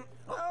 ma'am.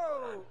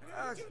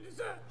 Okay.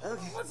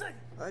 One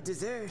second.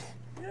 Dessert.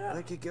 Yeah.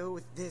 I could go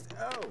with this.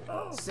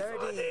 Oh,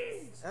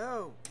 sardines.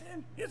 Oh.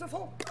 And here's a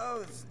fork.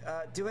 Oh,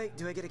 do I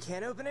get a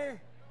can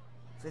opener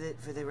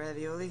for the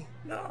ravioli?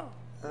 No.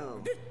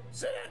 Oh.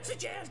 Sit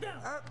your ass down.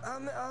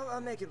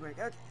 I'll make it work.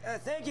 Okay.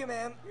 Thank you,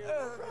 ma'am.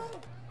 No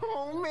problem.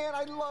 Oh man,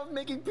 I love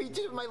making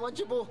pizza with my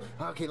Lunchable.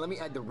 Okay, let me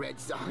add the red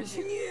sauce.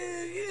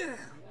 Yeah.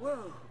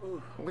 Whoa.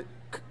 What,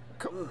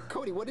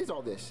 Cody, what is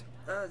all this?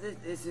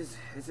 This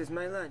is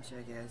my lunch,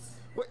 I guess.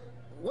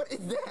 What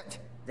is that?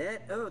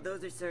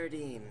 Those are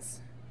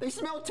sardines. They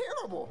smell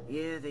terrible.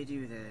 Yeah, they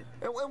do that.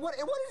 And what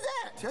is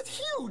that?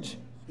 That's huge.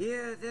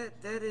 Yeah,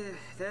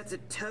 that's a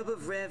tub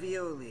of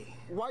ravioli.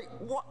 Why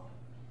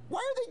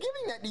are they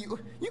giving that to you?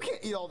 You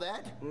can't eat all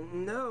that.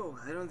 No,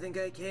 I don't think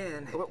I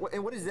can.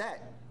 And what is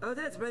that? Oh,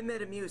 that's my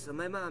Metamucil.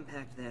 My mom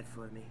packed that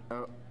for me.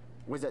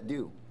 What does that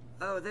do?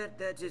 Oh,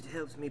 that just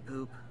helps me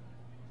poop.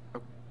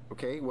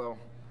 Okay, well,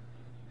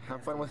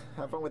 have fun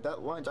with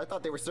that lunch. I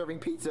thought they were serving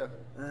pizza.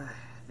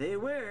 They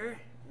were,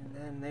 and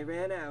then they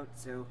ran out.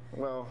 So.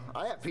 Well,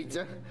 I have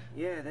pizza.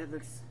 Yeah, that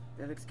looks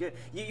good.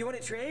 You want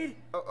to trade?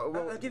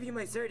 Well, I'll give you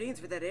my sardines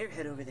for that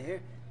airhead over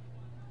there.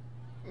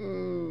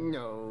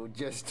 No,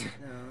 just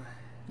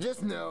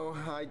no.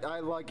 I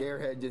like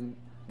airheads, and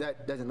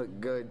that doesn't look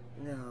good.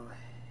 No,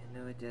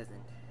 it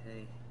doesn't.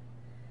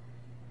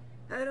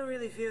 I don't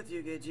really feel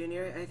too good,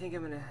 Junior. I think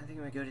I'm gonna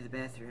go to the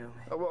bathroom.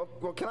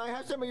 Well, can I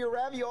have some of your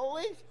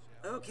raviolis?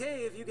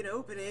 Okay, if you can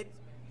open it.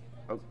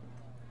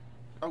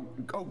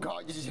 Oh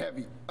God, this is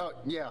heavy.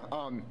 Yeah.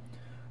 I'm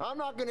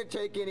not gonna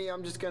take any.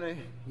 I'm just gonna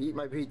eat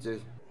my pizza.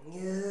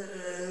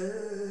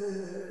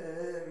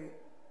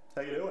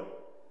 How you doing?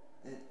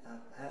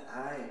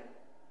 Hi.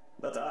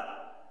 That's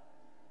hot.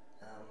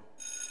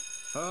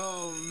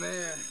 Oh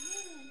man,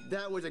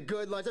 that was a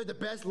good lunch. That was the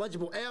best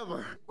Lunchable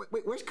ever.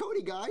 Wait, where's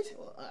Cody, guys?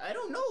 Well, I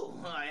don't know.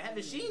 I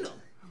haven't seen him.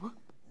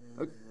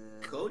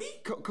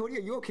 Cody? Cody,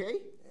 are you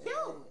okay?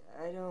 Yo.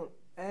 I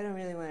don't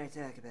really want to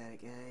talk about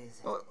it,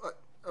 guys.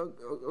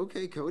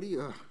 Okay, Cody.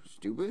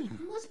 Stupid.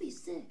 You must be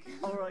sick.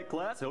 All right,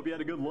 class. Hope you had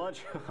a good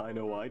lunch. I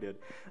know I did.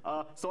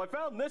 So I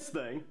found this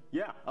thing.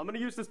 Yeah, I'm gonna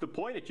use this to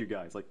point at you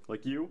guys,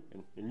 like you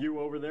and you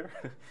over there.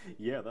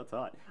 Yeah, that's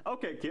hot.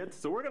 Okay, kids.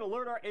 So we're gonna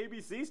learn our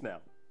ABCs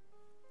now.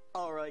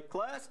 All right,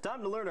 class.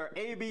 Time to learn our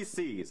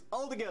ABCs.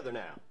 All together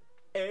now.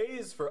 A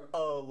is for a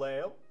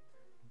lamp.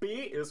 B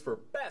is for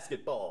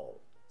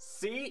basketball.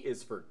 C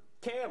is for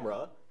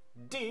camera.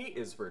 D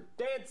is for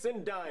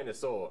dancing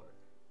dinosaur.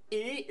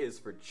 E is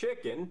for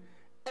chicken.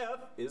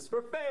 F is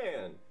for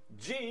fan.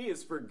 G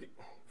is for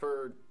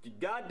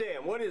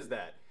goddamn, what is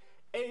that?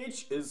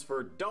 H is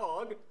for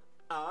dog.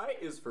 I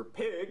is for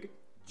pig.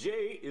 J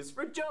is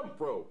for jump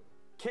rope.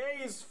 K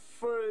is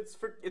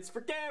it's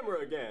for camera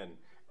again.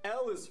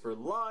 L is for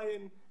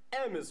lion.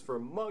 M is for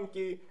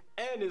monkey.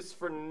 N is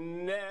for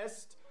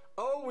nest.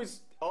 O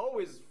is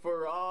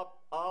for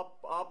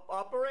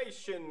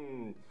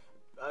operation.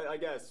 I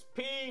guess.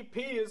 P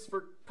is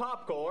for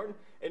popcorn,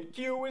 and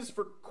Q is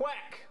for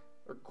quack,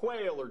 or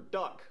quail, or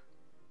duck.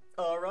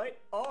 Alright,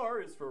 R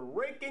is for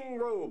raking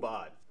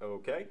robot,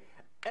 okay?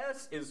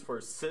 S is for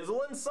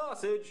sizzling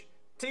sausage,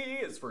 T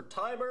is for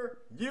timer,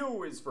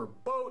 U is for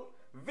boat,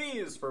 V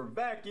is for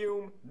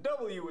vacuum,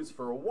 W is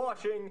for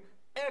washing,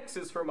 X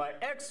is for my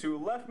ex who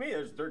left me,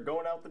 they're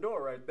going out the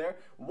door right there,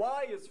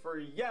 Y is for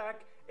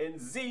yak,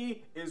 and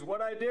Z is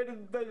what I did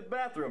in the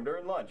bathroom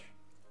during lunch.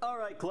 All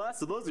right, class,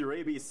 so those are your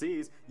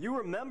ABCs. You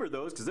remember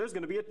those because there's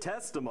going to be a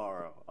test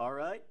tomorrow, all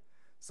right?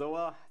 So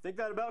I think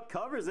that about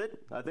covers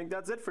it. I think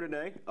that's it for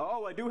today.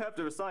 Oh, I do have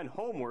to assign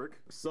homework.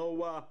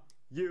 So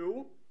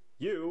you,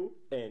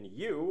 and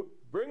you,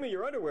 bring me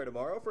your underwear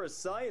tomorrow for a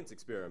science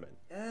experiment.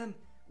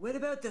 What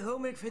about the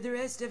homework for the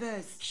rest of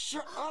us?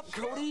 Shut up,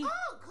 Cody! Shut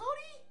up,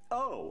 Cody!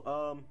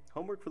 Oh,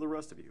 homework for the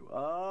rest of you.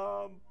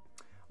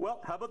 Well,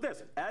 how about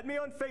this? Add me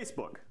on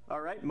Facebook.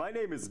 All right, my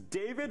name is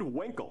David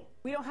Winkle.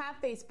 We don't have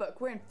Facebook.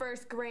 We're in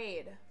first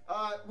grade.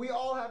 We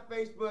all have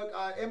Facebook.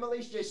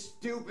 Emily's just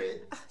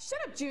stupid. Shut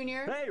up,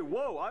 Junior. Hey,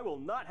 whoa, I will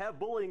not have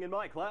bullying in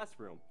my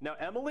classroom. Now,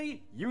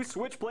 Emily, you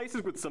switch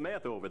places with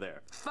Samantha over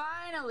there.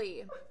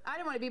 Finally. I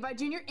didn't want to be by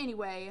Junior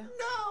anyway.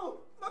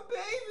 No, my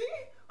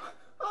baby.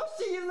 I'll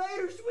see you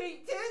later,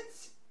 sweet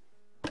tits.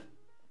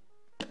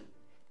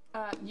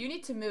 You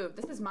need to move.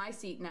 This is my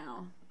seat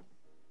now.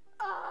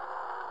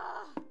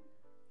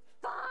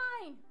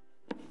 Fine.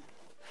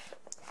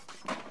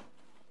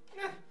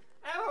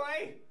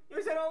 Emily,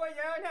 you sit over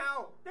there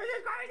now. This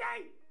is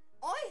crazy.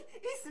 Ay,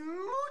 es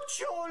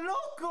mucho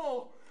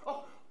loco.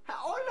 Oh,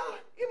 hola,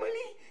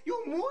 Emily.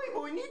 You're muy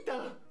bonita.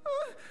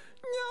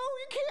 No,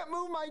 you can't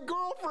move my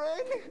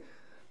girlfriend.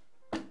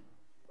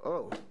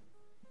 Oh,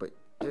 but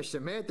there's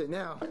Samantha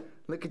now.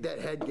 Look at that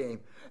head game.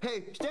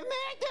 Hey,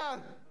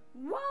 Samantha!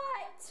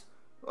 What?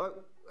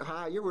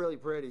 Hi, you're really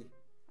pretty.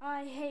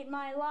 I hate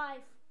my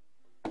life.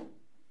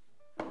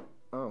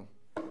 Oh,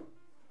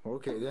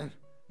 okay then.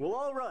 Well,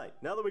 all right.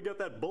 Now that we got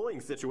that bullying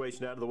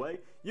situation out of the way,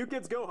 you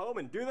kids go home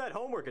and do that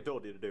homework I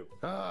told you to do.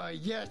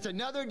 Yes,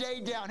 another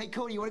day down. Hey,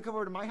 Cody, you want to come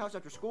over to my house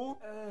after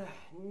school?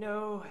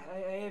 No,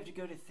 I have to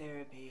go to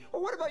therapy.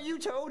 Well, what about you,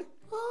 Toad?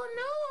 Oh,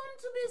 no, I'm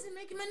too busy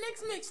making my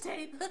next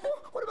mixtape.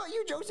 What about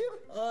you,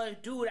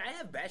 Joseph? Dude, I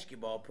have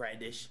basketball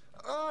practice.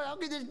 How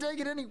could this day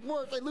get any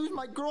worse? I lose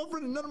my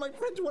girlfriend and none of my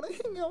friends want to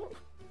hang out.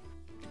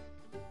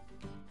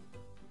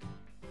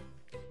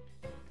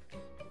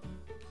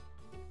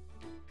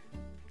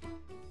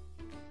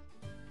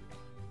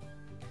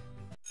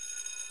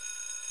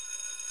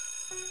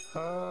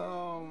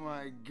 Oh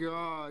my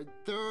God,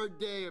 third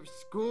day of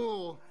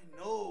school.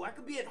 I know, I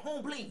could be at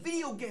home playing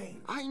video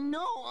games. I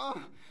know,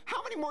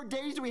 how many more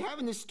days do we have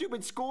in this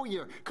stupid school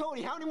year?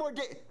 Cody, how many more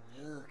days?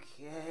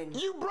 Okay.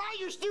 You brought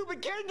your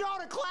stupid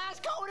kindergarten to class,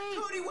 Cody!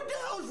 Cody, what the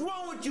hell's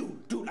wrong with you?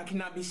 Dude, I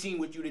cannot be seen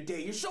with you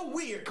today. You're so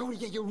weird. Cody,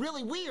 yeah, you're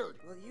really weird.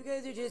 Well, you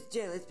guys are just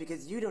jealous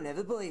because you don't have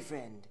a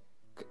boyfriend.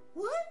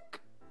 What?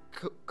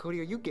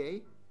 Cody, are you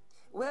gay?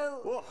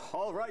 Well... Oh,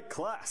 all right,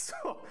 class.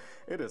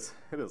 It is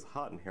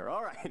hot in here.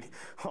 All right.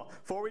 Well,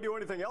 before we do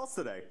anything else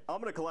today,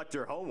 I'm going to collect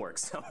your homework,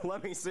 so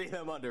let me see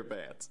them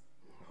underpants.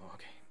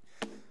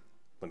 Okay.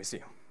 Let me see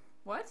them.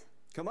 What?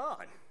 Come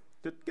on.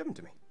 Just give them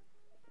to me.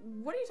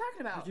 What are you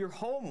talking about? Your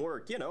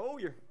homework, you know,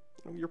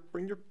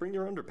 bring your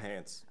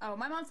underpants. Oh,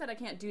 my mom said I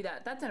can't do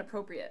that. That's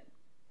inappropriate.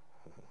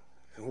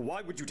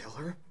 Why would you tell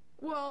her?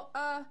 Well,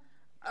 I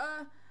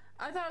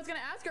thought I was gonna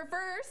ask her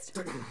first.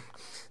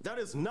 That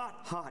is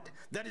not hot.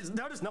 That is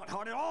not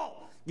hot at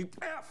all. You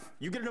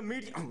get an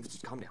immediate.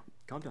 Just calm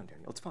down,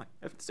 Daniel. It's fine.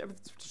 It's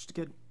just a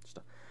kid.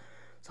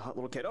 It's a hot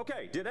little kid.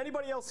 Okay. Did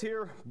anybody else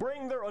here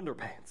bring their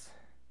underpants?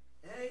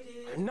 I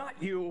did. Not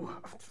you.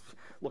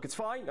 Look, it's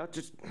fine.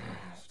 Just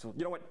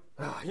you know what?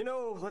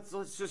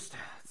 Let's just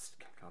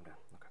calm down.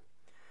 Okay.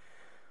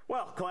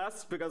 Well,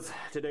 class, because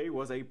today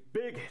was a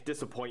big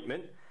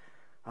disappointment,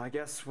 I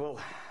guess we'll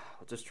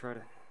just try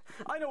to.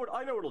 I know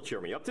what'll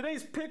cheer me up.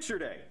 Today's picture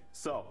day.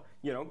 So,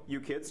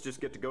 you kids just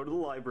get to go to the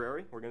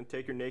library. We're gonna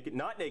take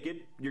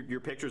your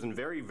pictures in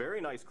very, very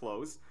nice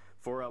clothes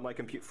for my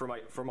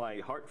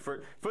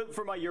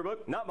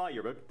yearbook, not my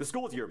yearbook, the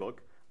school's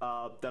yearbook.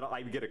 That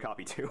I get a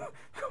copy too.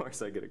 Of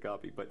course I get a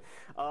copy, but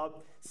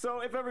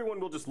so if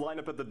everyone will just line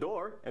up at the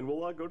door and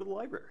we'll go to the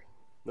library.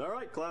 All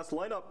right, class,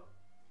 line up.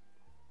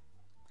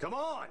 Come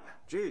on!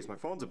 Jeez, my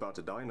phone's about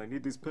to die and I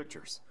need these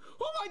pictures.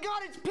 Oh my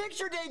God, it's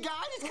picture day,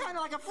 guys! It's kind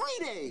of like a free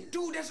day!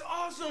 Dude, that's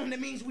awesome! That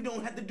means we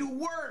don't have to do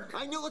work!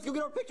 I know, let's go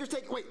get our pictures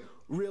taken. Wait,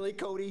 really,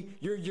 Cody?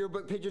 Your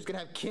yearbook picture's gonna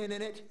have Ken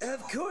in it?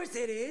 Of course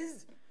it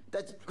is!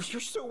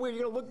 You're so weird.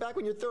 You're gonna look back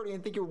when you're 30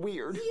 and think you're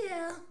weird.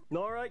 Yeah.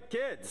 All right,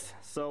 kids.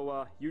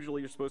 So,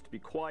 usually you're supposed to be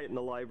quiet in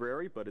the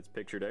library, but it's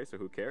picture day, so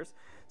who cares?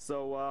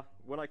 So,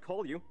 when I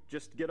call you,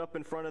 just get up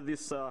in front of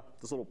this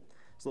little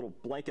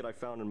blanket I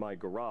found in my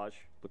garage.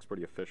 Looks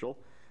pretty official.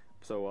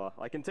 So,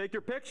 I can take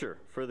your picture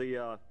for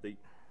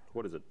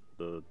what is it?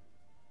 The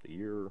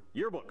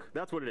yearbook.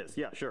 That's what it is.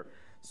 Yeah, sure.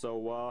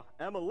 So,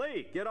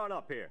 Emily, get on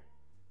up here.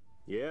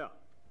 Yeah.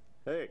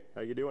 Hey,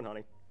 how you doing,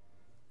 honey?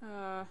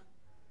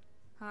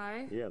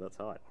 Hi. Yeah, that's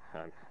hot.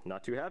 I'm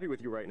not too happy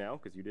with you right now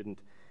because you didn't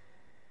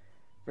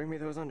bring me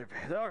those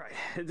underpants. All right,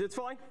 it's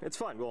fine. It's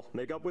fine. We'll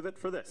make up with it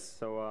for this.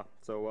 So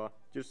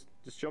just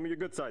show me your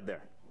good side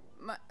there.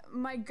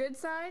 My good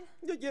side?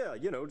 Yeah,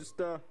 just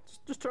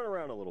turn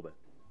around a little bit.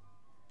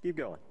 Keep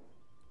going.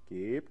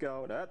 Keep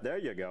going. There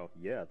you go.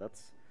 Yeah,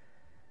 that's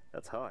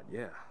hot.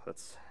 Yeah,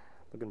 that's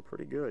looking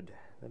pretty good.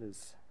 That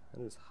is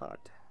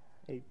hot.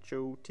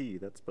 H-O-T.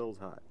 That spells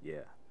hot.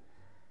 Yeah.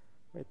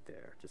 Right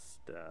there, just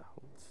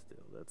hold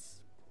still.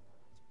 That's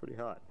pretty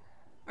hot.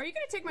 Are you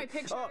gonna take my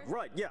picture? Oh,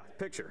 right, yeah,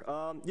 picture.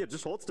 Yeah,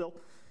 just hold still.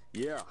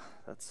 Yeah,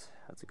 that's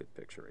a good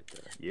picture right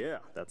there. Yeah,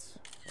 let's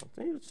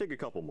take a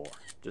couple more,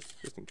 just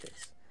in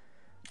case.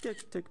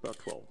 Take about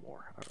 12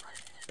 more. All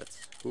right,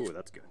 that's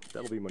good.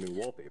 That'll be my new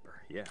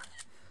wallpaper. Yeah.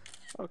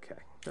 Okay,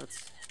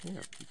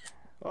 yeah.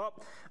 Oh,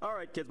 all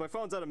right, kids, my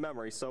phone's out of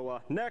memory.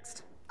 So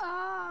next.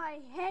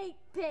 I hate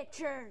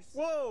pictures.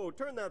 Whoa,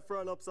 turn that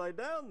front upside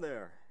down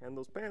there. And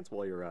those pants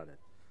while you're at it.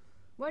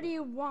 What do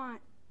you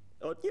want?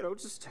 You know,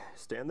 just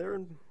stand there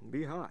and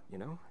be hot, you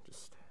know?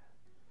 Just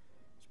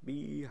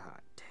be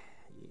hot.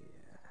 Yeah.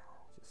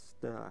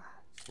 Just snap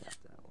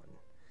that one.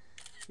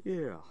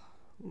 Yeah.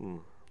 A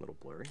little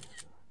blurry.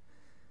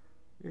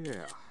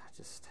 Yeah,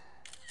 just,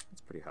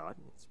 it's pretty hot.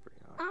 It's pretty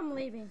hot. I'm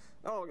leaving.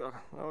 Oh,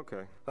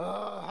 okay.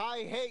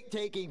 I hate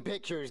taking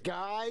pictures,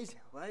 guys.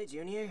 Why,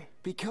 Junior?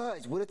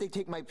 Because what if they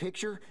take my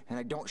picture and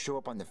I don't show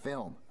up on the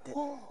film?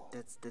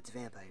 That's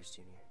vampires,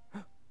 Junior.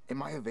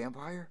 Am I a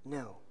vampire?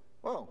 No.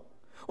 Oh.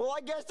 Well,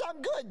 I guess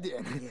I'm good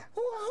then. Yeah.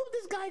 Well, I hope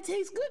this guy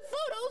takes good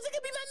photos. It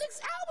could be my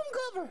next album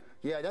cover.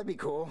 Yeah, that'd be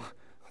cool.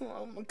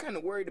 Well, I'm kind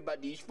of worried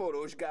about these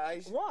photos,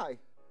 guys. Why?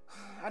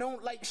 I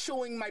don't like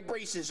showing my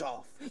braces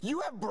off.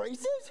 You have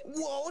braces?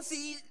 Whoa,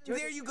 see,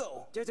 there you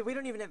go. Joseph, we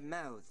don't even have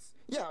mouths.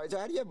 Yeah, so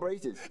how do you have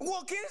braces?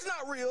 Well, kid, it's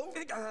not real.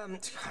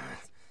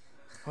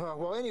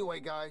 Well, anyway,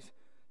 guys,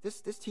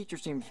 this teacher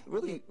seems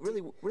really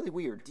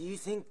weird. Do you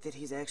think that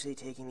he's actually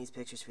taking these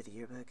pictures for the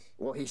yearbook?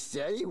 Well, he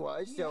said he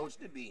was, so has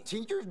to be.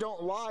 Teachers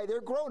don't lie.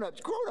 They're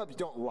grown-ups. Grown-ups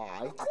don't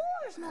lie. Of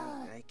course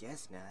not. I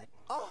guess not.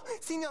 Oh,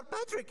 Senor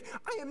Patrick,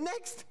 I am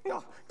next.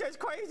 Oh, that's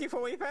crazy,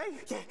 Felipe.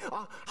 Yeah,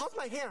 how's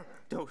my hair?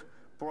 Dude,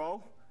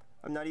 bro,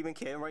 I'm not even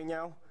kidding right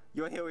now.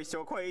 Your hair is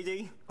so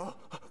crazy. Oh,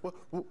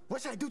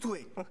 what should I do to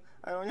it?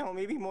 I don't know,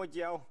 maybe more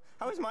gel.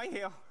 How's my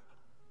hair?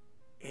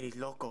 It is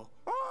loco.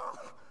 Oh!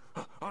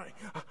 All right,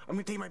 I'm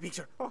gonna take my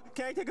picture. Oh,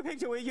 can I take a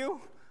picture with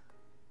you?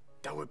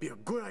 That would be a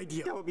good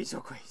idea. That would be so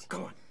crazy.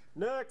 Come on.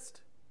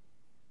 Next.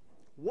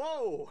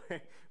 Whoa!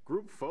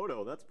 Group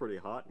photo, that's pretty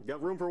hot.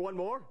 Got room for one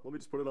more? Let me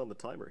just put it on the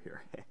timer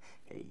here.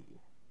 Hey.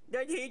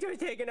 The teacher's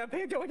taking a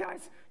picture with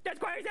us. That's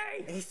crazy!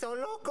 It's so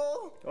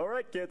loco. All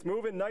right, kids,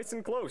 move in nice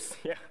and close.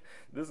 Yeah,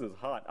 this is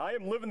hot. I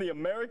am living the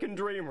American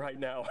dream right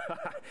now.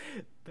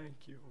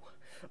 Thank you.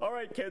 All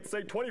right, kids,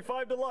 say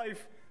 25 to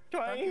life.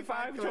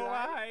 25 to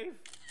life.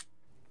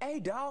 Hey,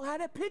 dog,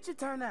 how'd that picture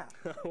turn out?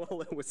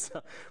 Well, it was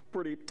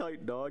pretty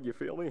tight, dog. You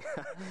feel me?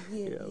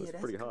 Yeah, it was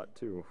pretty hot,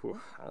 too. Whew.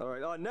 All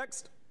right,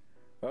 next.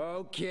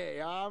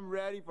 Okay, I'm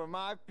ready for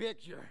my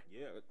picture.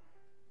 Yeah.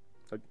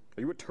 Are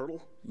you a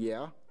turtle?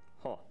 Yeah.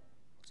 Huh.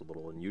 It's a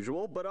little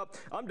unusual, but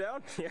I'm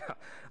down. Yeah,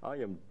 I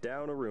am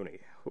down a Rooney.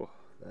 Whew,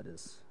 that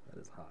is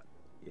hot.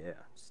 Yeah,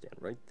 stand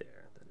right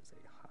there. That is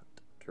a hot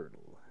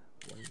turtle.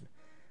 One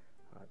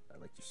hot. I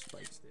like your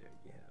spikes there.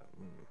 Yeah.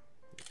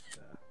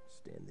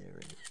 Just stand there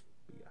and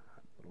be a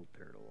hot little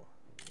turtle.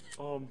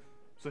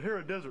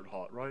 Sahara Desert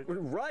hot, right?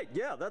 Right.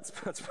 Yeah. That's.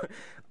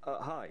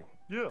 Hi.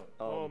 Yeah.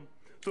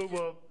 So,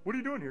 what are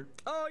you doing here?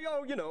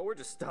 Oh, you know, we're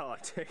just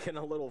taking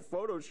a little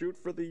photo shoot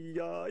for the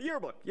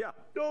yearbook. Yeah.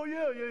 Oh,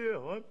 yeah.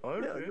 I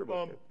understand.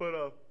 Yearbook,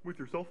 but with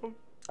your cell phone?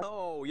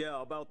 Oh,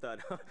 yeah, about that.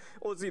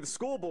 Well, see, the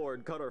school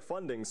board cut our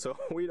funding, so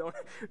we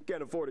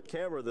can't afford a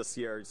camera this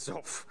year.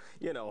 So,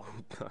 you know,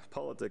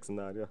 politics and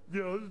that, yeah.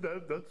 Yeah,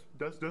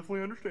 that's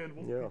definitely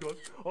understandable. Yeah.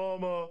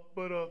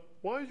 But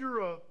why is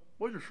your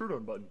shirt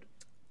unbuttoned?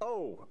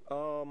 Oh, a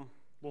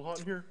little hot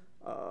in here?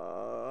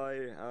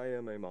 I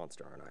am a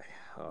monster, aren't I?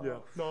 Yeah.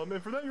 No,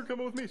 and for that you're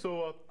coming with me.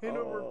 So hand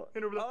over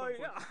that. Oh,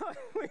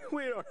 yeah.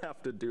 we don't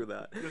have to do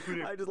that. Yes, we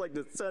do. I just like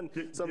to send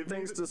some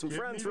things to some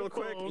friends real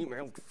quick.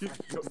 Email.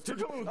 You're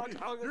coming with me.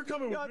 You're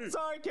coming with me.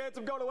 Sorry, kids.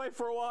 I'm going away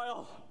for a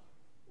while.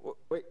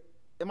 Wait,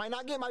 am I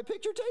not getting my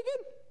picture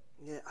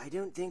taken? Yeah, I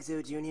don't think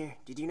so, Junior.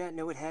 Did you not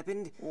know what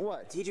happened?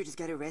 What? Teacher just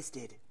got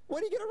arrested.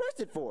 What did he get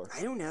arrested for?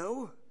 I don't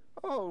know.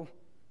 Oh,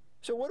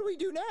 so what do we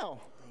do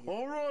now?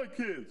 All right,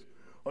 kids.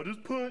 I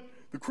just put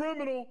the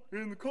criminal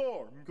in the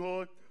car,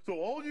 okay? So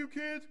all you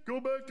kids,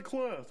 go back to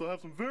class. I have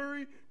some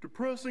very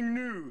depressing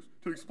news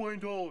to explain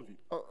to all of you.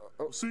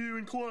 I'll see you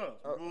in class.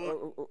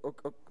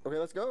 Okay,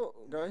 let's go,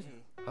 guys.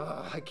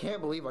 I can't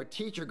believe our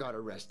teacher got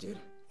arrested.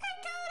 Hey,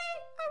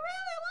 Cody, I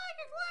really like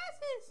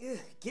your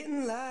glasses. Get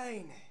in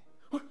line.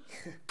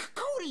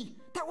 Cody,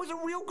 that was a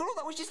real girl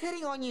that was just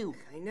hitting on you.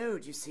 I know,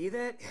 did you see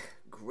that?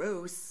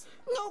 Gross.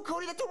 No,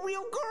 Cody, that's a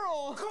real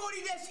girl.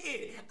 Cody, that's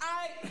it.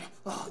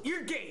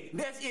 You're gay.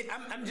 That's it.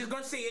 I'm just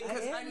gonna say it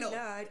because I know.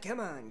 Not. Come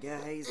on,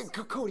 guys.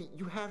 Cody,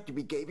 you have to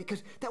be gay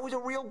because that was a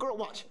real girl.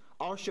 Watch,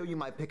 I'll show you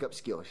my pickup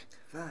skills.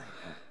 Fine.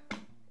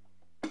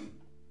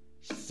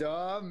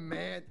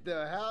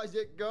 Samantha, how's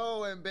it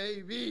going,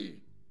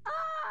 baby?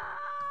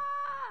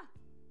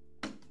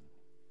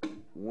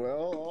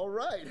 Well, all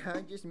right.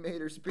 I just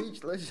made her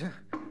speechless.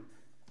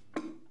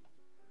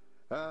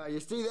 You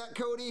see that,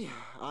 Cody?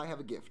 I have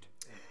a gift.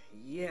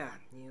 Yeah,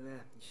 you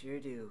sure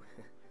do.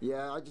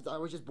 Yeah, I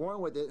was just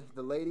born with it.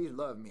 The ladies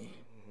love me.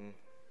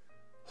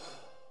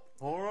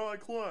 All right,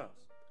 class.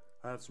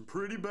 I have some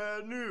pretty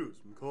bad news,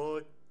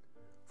 McCoy.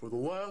 For the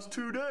last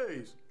 2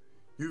 days,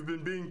 you've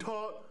been being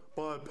taught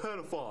by a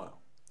pedophile.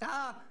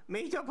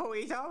 Mr.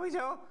 Police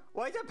Officer,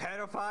 what's a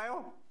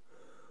pedophile?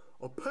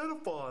 A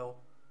pedophile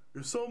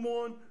is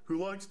someone who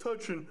likes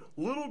touching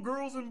little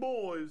girls and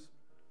boys,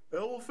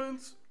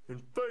 elephants,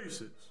 and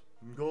faces,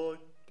 okay?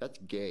 That's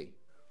gay.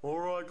 All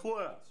right,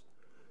 class.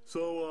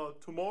 So,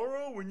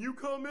 tomorrow when you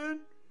come in,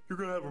 you're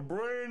gonna have a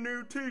brand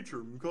new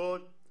teacher,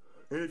 okay?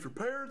 And if your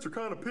parents are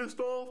kind of pissed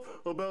off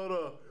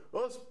about,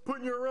 us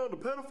putting you around a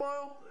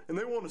pedophile and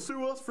they want to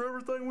sue us for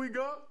everything we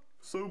got,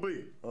 so be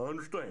it. I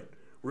understand.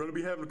 We're going to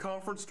be having a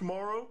conference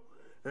tomorrow,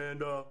 and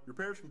your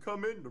parents can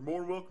come in. They're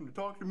more than welcome to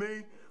talk to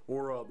me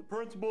or the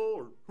principal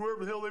or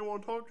whoever the hell they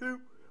want to talk to.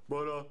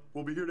 But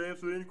we'll be here to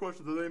answer any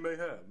questions that they may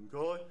have,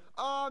 okay?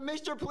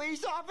 Mr.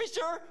 Police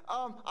Officer,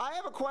 I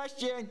have a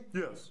question.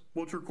 Yes,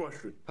 what's your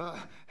question?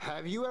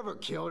 Have you ever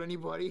killed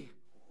anybody?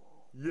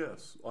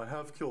 Yes, I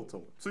have killed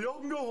someone. So y'all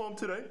can go home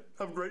today.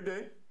 Have a great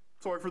day.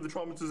 Sorry for the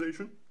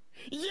traumatization.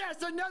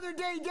 Yes, another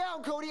day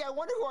down, Cody. I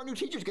wonder who our new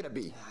teacher's gonna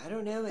be. I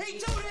don't know. Hey,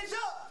 Tony, it's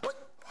up! What?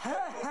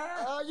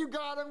 You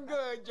got him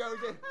good,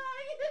 Joseph.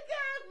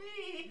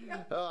 You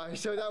got me.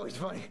 So that was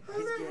funny.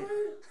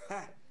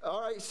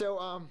 All right,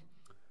 so,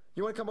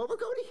 you want to come over,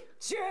 Cody?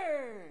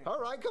 Sure. All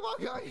right, come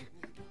on, guy.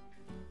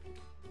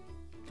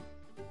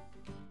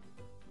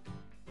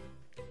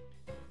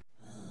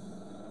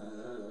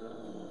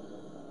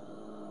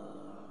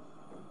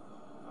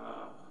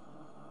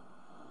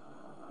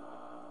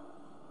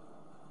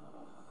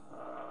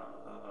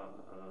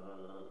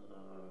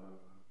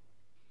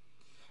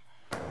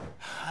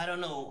 I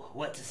don't know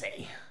what to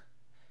say.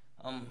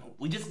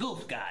 We just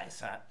goofed,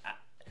 guys.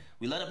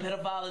 We let a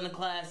pedophile in the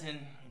class and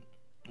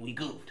we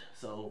goofed.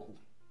 So,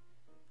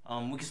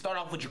 we can start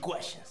off with your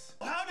questions.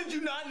 How did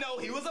you not know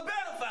he was a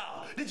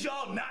pedophile? Did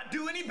y'all not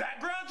do any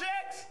background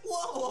checks?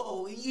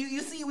 Whoa, you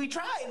see, we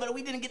tried, but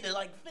we didn't get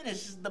to,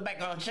 finish the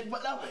background check.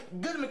 But now,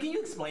 Goodman, can you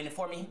explain it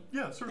for me?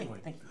 Yeah, certainly.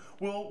 Thank you.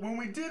 Well, when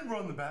we did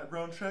run the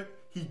background check,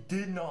 he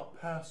did not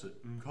pass it,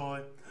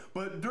 okay?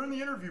 But during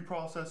the interview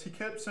process, he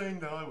kept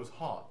saying that I was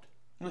hot.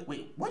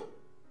 Wait, what?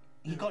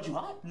 He called you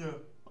hot? Yeah.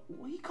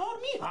 Well, he called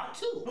me hot,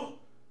 too.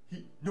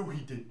 No, he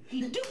didn't.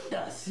 He duped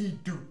us. He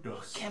duped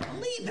us. Can't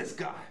believe this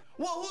guy.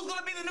 Well, who's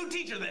gonna be the new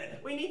teacher then?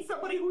 We need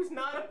somebody who's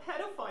not a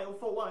pedophile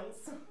for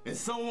once. And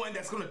someone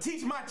that's gonna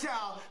teach my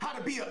child how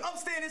to be an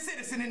upstanding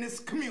citizen in this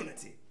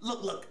community.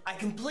 Look, I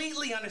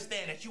completely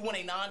understand that you want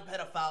a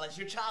non-pedophile as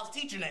your child's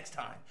teacher next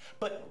time.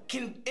 But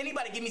can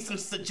anybody give me some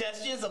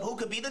suggestions of who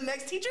could be the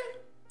next teacher?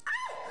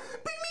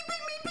 Pick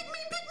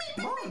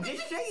me. Mom,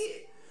 just say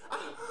it.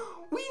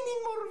 We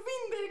need more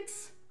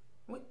Vindex.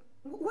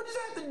 What does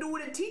that have to do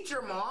with a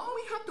teacher, Mom?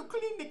 We have to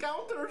clean the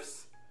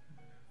counters.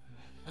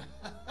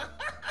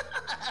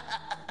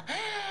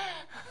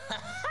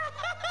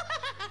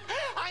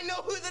 I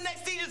know who the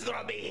next teacher's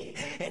gonna be,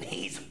 and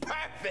he's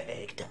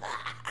perfect.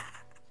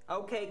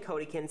 Okay,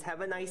 Codykins,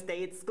 have a nice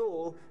day at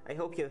school. I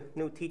hope your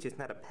new teacher's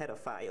not a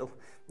pedophile.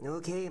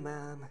 Okay,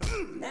 Mom.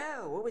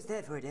 Now, what was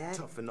that for, Dad?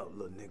 Toughen up,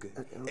 little nigga.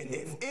 Okay. And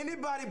if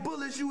anybody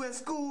bullies you at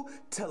school,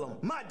 tell them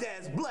my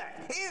dad's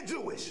black and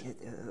Jewish.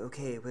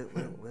 Okay,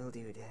 will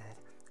do, Dad.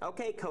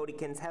 Okay,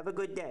 Codykins, have a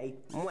good day.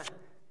 Mwah.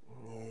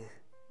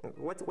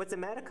 What's the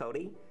matter,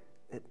 Cody?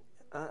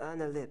 On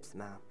the lips,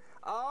 Mom.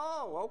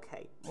 Oh,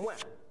 okay.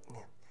 Mwah.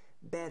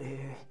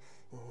 Better.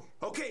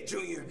 Okay,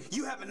 Junior,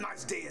 you have a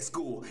nice day at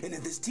school, and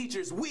if this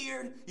teacher's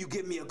weird, you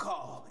give me a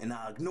call, and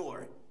I'll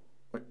ignore it.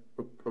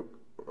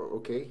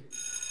 Okay.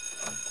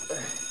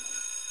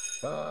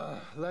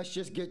 Let's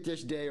just get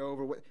this day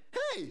over with.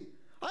 Hey,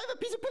 I have a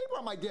piece of paper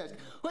on my desk.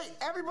 Wait,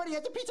 everybody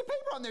has a piece of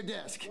paper on their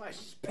desk. Why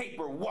is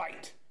paper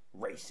white?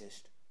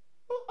 Racist.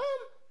 Well,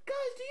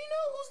 guys, do you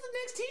know who's the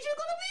next teacher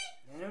gonna be?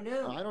 I don't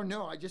know. I don't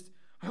know.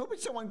 I hope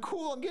it's someone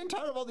cool. I'm getting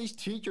tired of all these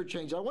teacher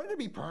changes. I want it to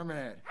be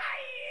permanent.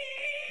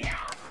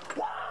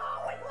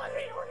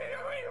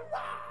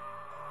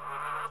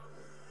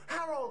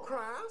 Harold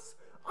Crass,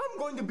 I'm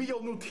going to be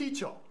your new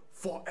teacher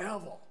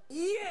forever.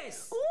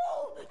 Yes!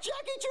 Woo!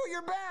 Jackie Chu,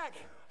 you're back!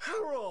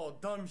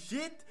 Harold, dumb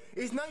shit.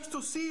 It's nice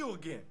to see you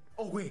again.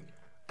 Oh, wait,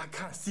 I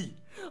can't see.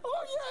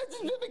 Oh, yeah,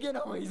 it's him again.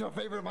 Oh, he's my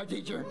favorite of my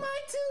teacher.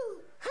 Mine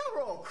too.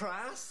 Harold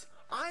Crass,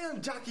 I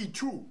am Jackie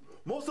Chu.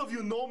 Most of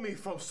you know me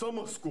from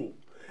summer school.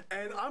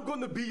 And I'm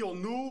going to be your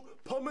new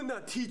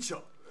permanent teacher.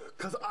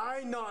 Because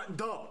I'm not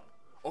dumb,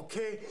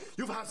 okay?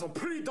 You've had some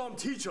pretty dumb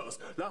teachers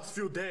last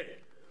few days,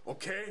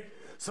 okay?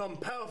 Some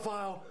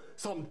pedophile,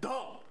 some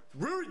dumb,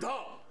 really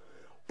dumb.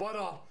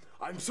 But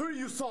I'm sure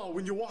you saw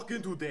when you walk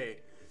in today,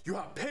 you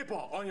have paper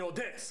on your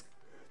desk.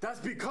 That's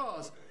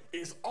because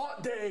it's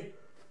art day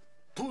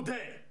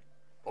today,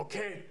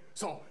 okay?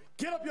 So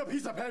get up your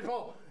piece of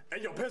paper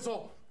and your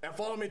pencil and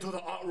follow me to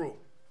the art room.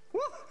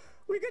 What?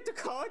 We get the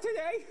car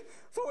today?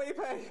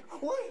 Felipe.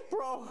 What?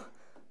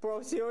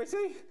 Bro,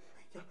 seriously?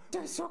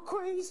 That's so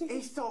crazy.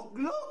 It's so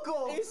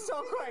loco. It's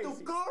so crazy.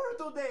 The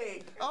color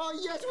today. Oh,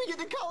 yes, we get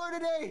the color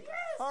today.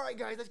 Yes. All right,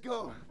 guys, let's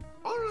go.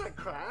 All right,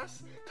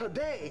 class.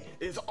 Today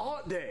is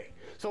art day.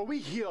 So we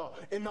here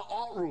in the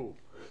art room.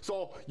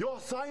 So your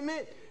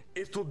assignment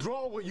is to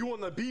draw what you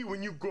want to be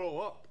when you grow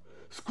up.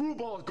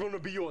 Screwball is going to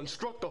be your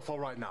instructor for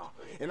right now.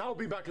 And I'll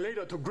be back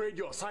later to grade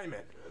your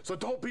assignment. So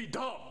don't be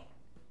dumb.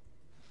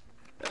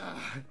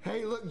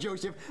 Hey, look,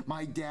 Joseph,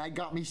 my dad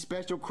got me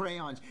special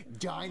crayons,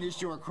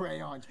 dinosaur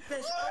crayons.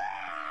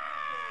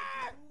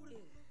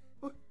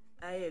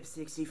 I have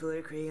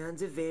 64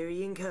 crayons of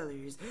varying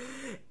colors,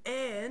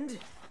 and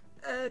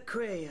A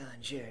crayon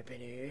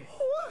sharpener.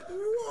 What?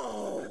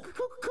 Whoa!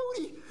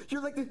 Cody,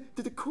 you're like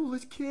the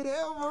coolest kid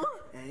ever.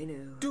 I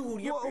know.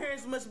 Dude, your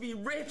parents must be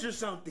rich or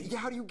something. Yeah,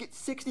 how do you get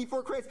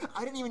 64 crayons?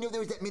 I didn't even know there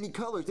was that many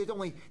colors. There's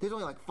only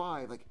like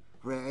 5, like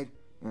red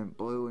and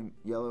blue and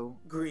yellow.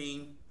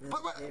 Green.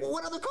 But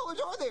what other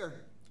colors are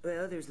there?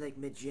 Well, there's like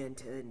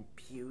magenta and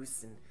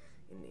puce and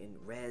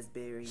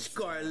raspberry.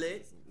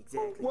 Scarlet.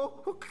 Exactly.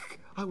 Well,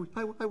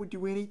 I would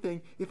do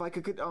anything if I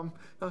could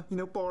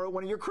borrow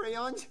one of your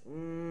crayons.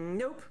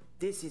 Nope.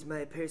 This is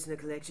my personal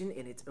collection,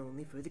 and it's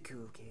only for the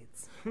cool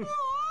kids.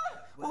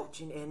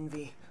 Watch and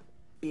envy,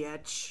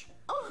 bitch.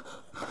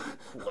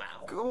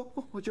 Wow.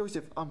 Well,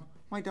 Joseph,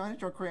 my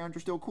dinosaur crayons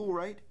are still cool,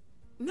 right?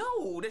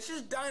 No, that's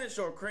just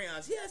dinosaur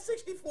crayons. He has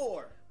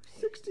 64.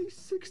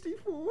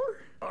 64?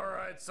 All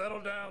right,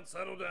 settle down,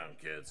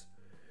 kids.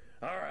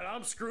 All right,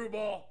 I'm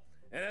Screwball,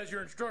 and as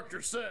your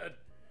instructor said,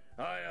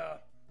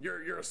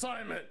 your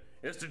assignment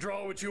is to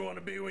draw what you want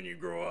to be when you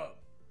grow up.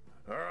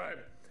 All right,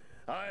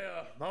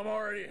 I'm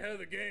already ahead of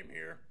the game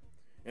here,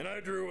 and I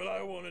drew what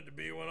I wanted to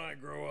be when I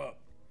grow up.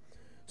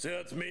 See,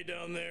 that's me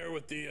down there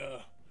with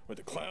the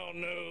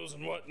clown nose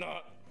and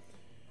whatnot,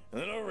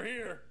 and then over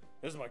here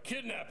is my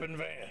kidnapping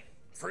van.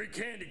 Free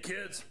candy,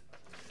 kids.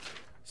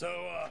 So,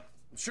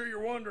 I'm sure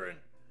you're wondering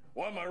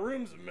why my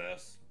room's a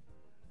mess.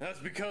 That's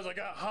because I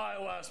got high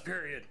last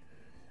period.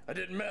 I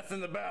did meth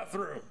in the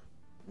bathroom.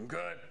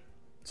 Okay?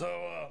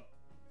 So,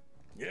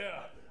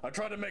 yeah, I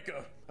tried to make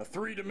a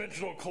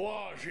three-dimensional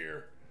collage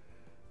here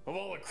of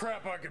all the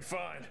crap I could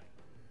find.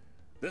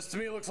 This to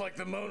me looks like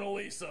the Mona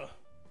Lisa.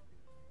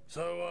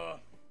 So,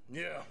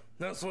 yeah,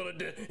 that's what I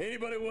did.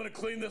 Anybody want to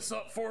clean this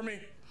up for me?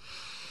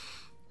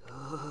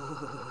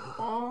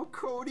 Oh,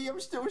 Cody, I'm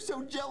still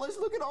so jealous.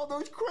 Look at all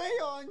those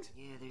crayons.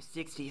 Yeah, there's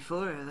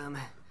 64 of them.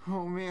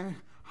 Oh, man,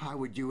 I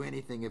would do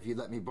anything if you'd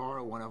let me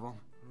borrow one of them.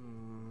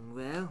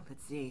 Well,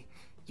 let's see.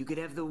 You could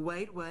have the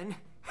white one.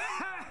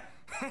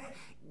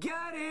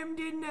 Got him,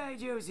 didn't I,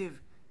 Joseph?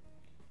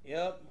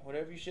 Yep,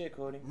 whatever you say,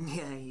 Cody.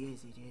 Yeah,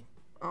 yes, I did.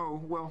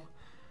 Oh, well,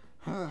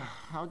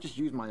 I'll just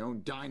use my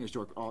own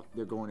dinosaur. Oh,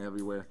 they're going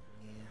everywhere.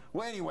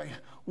 Well, anyway,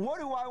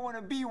 what do I want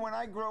to be when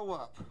I grow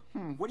up?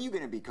 What are you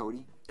going to be,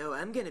 Cody? Oh,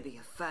 I'm going to be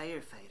a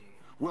firefighter.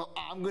 Well,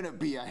 I'm going to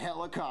be a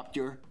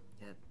helicopter.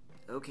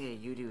 Okay,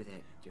 you do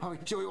that. Oh,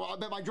 so I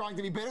bet my drawing's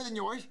going to be better than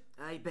yours?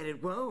 I bet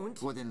it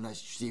won't. Well, then let's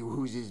see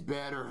whose is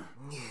better.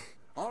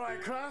 All right,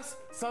 class,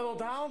 settle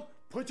down.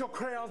 Put your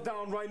crayons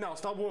down right now.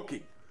 Stop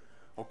working.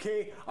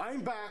 Okay,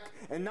 I'm back,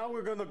 and now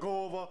we're going to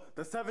go over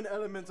the 7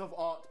 elements of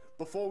art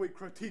before we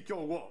critique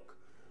your work.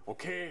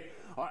 Okay?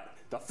 All right,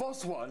 the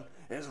first one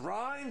is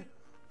rhyme,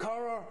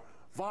 color,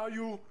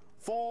 value,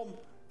 form,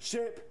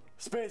 shape,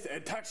 space,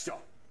 and texture.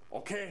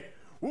 Okay?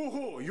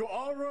 Woohoo! You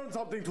all learned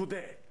something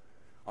today.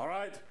 All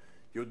right?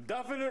 You're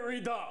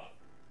definitely done.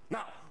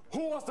 Now,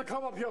 who wants to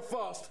come up here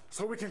first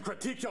so we can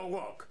critique your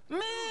work? Me!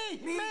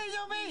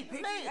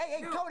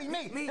 Hey, Cody,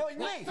 me! No, it's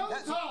me!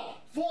 Tell!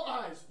 4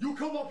 Eyes, you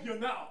come up here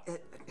now.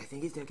 I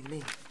think he's talking to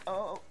me.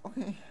 Oh,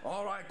 okay.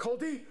 All right,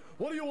 Cody,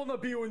 what do you want to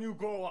be when you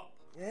grow up?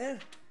 Well,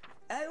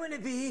 I want to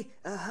be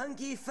a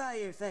hunky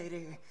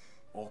firefighter.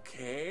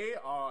 Okay,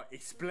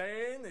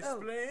 explain.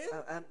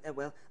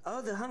 Well,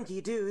 all the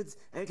hunky dudes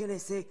are gonna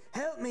say,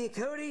 "Help me,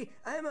 Cody,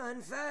 I'm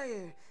on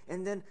fire,"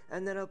 and then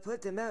I'll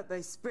put them out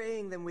by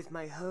spraying them with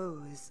my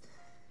hose.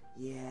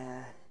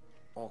 Yeah.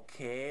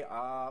 Okay,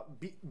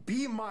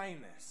 B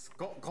minus.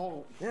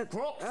 Go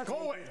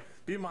away.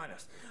 B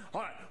minus.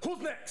 All right, who's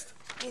next?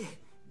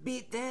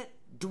 Beat that,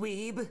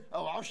 dweeb.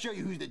 Oh, I'll show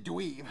you who's the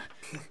dweeb.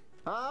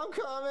 I'm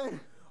coming.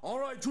 All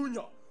right,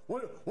 Junior,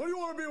 what do you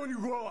want to be when you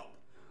grow up?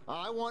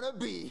 I want to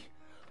be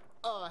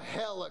a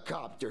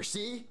helicopter,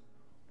 see?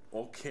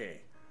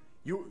 Okay.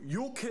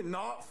 You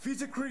cannot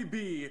physically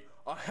be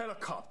a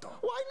helicopter.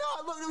 Why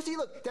not?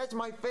 Look, that's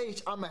my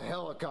face. I'm a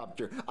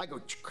helicopter. I go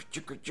chicka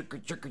chicka chicka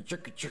chicka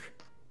chicka chicka.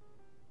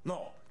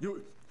 No,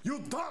 you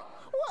duck.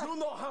 What? You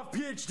don't have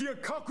PhD in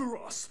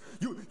calculus.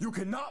 You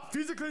cannot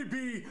physically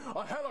be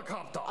a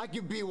helicopter. I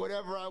can be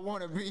whatever I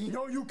want to be.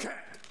 No, you can't.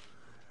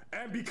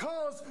 And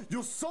because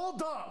you're so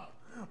dumb,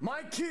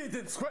 my kids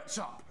in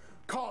sweatshop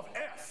carved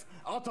F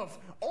out of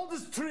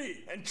oldest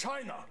tree in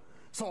China.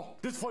 So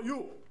this for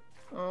you.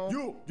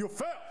 Oh. You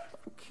fail.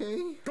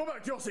 Okay. Go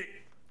back to your seat.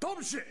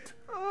 Dumb shit.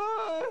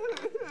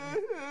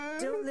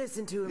 Don't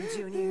listen to him,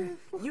 Junior.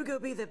 You go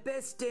be the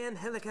best damn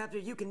helicopter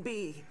you can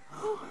be.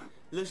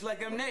 Looks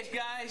like I'm next,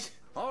 guys.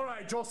 All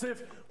right,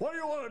 Joseph. What do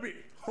you want to be?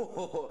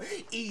 Oh,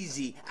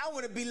 easy. I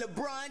want to be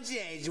LeBron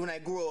James when I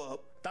grow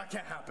up. That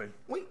can't happen.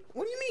 Wait,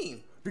 what do you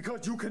mean?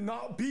 Because you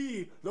cannot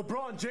be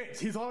LeBron James.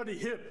 He's already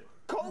hip.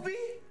 Kobe?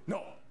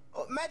 No.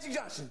 Magic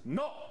Johnson?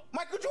 No.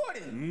 Michael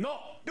Jordan? No.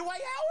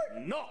 Dwight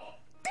Howard? No.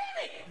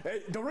 Damn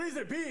it! The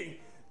reason being,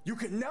 you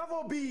can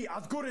never be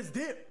as good as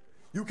them.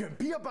 You can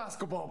be a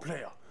basketball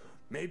player.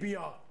 Maybe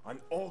an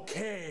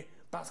okay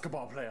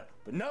basketball player,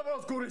 but never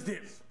as good as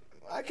them.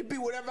 I can be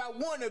whatever I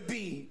want to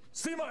be.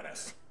 C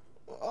minus.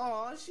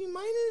 C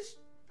minus?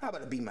 How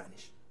about a B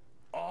minus?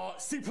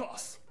 C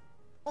plus.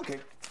 Okay.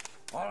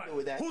 All right,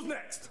 with that. who's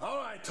next? All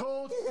right,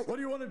 Toad, what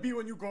do you want to be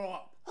when you grow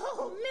up?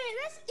 Oh man,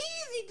 that's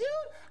easy, dude.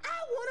 I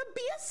want to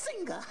be a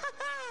singer.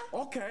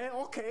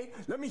 Okay.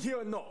 Let me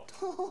hear a note.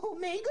 Oh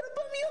man, you gonna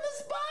put me on the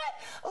spot?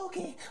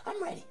 Okay,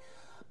 I'm ready.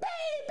 Baby.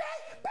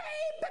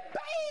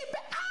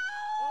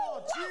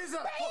 Oh, Jesus.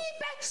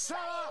 Shut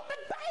up.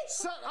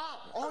 Shut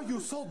up. Oh,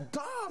 you're so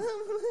dumb.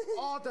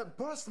 Oh, that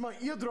burst my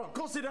eardrum.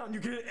 Go sit down. You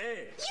get an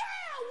A.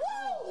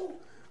 Yeah, woo.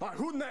 All right,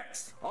 who's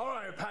next? All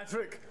right,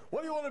 Patrick.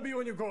 What do you want to be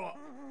when you grow up?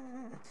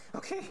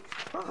 Okay.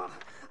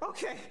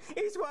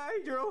 He's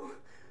where, Drew.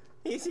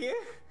 He's here.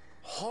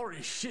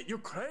 Holy shit, you're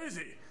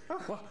crazy.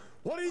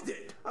 What is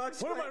it?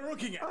 What am I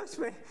looking at?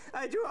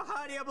 I drew a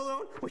hot air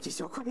balloon, which is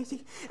so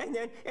crazy. And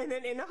then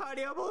in the hot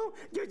air balloon,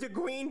 there's a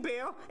green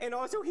bear, and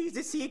also he's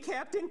the sea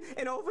captain.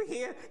 And over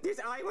here, this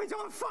island's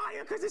on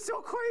fire because it's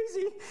so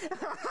crazy.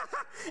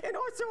 And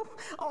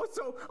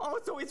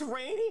also it's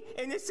rainy,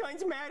 and the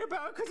sun's mad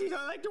about it because he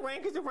doesn't like the rain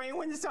because the rain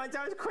when the sun's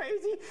out is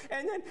crazy.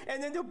 And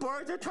then the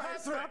birds are trying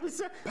to stop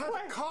us.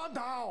 Patrick, calm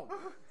down.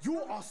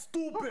 You are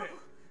stupid.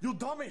 You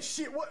dumb as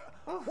shit.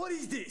 What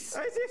is this?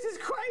 This is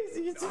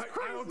crazy. It's just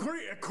crazy. I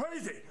agree.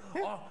 Crazy.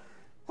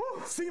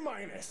 C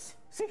minus.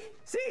 C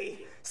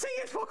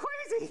is for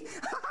crazy.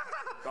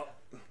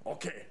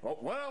 Okay.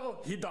 Well,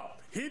 he dumb.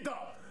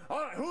 All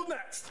right, who's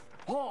next?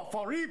 Oh,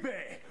 Felipe.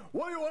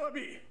 What do you want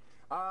to be?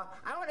 I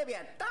want to be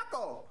a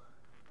taco.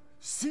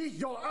 Sit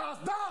your ass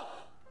down.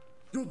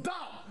 You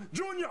dumb.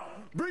 Junior,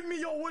 bring me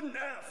your wooden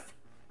F.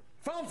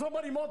 Found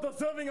somebody more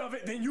deserving of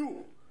it than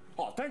you.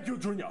 Oh, thank you,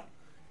 Junior.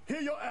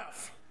 Here your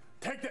F.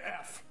 Take the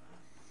F.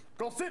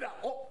 Go sit down.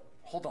 Oh,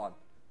 hold on.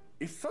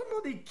 If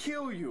somebody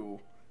kill you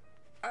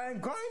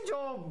and grind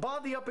your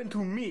body up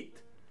into meat,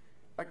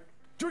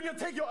 Junior,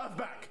 take your F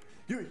back.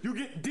 You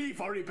get D,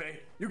 Felipe.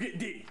 You get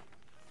D.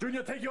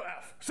 Junior, take your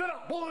F. Sit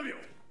down, both of you.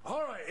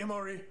 All right,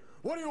 Emory.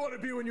 What do you want to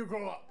be when you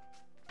grow up?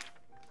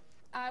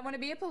 I want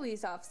to be a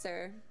police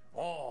officer.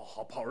 Oh,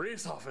 a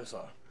police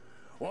officer.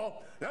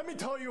 Well, let me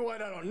tell you why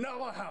that'll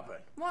never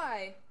happen.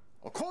 Why?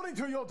 According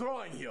to your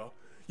drawing here,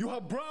 you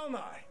have brown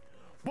eye.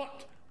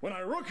 But when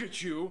I look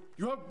at you,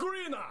 you have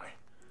green eye.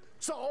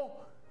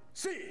 So,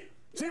 C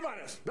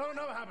minus. That'll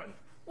never happen.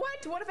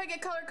 What? What if I get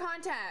colored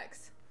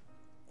contacts?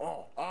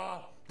 Oh,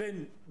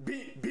 then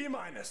B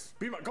minus.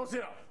 Go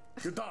sit down.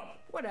 You're dumb.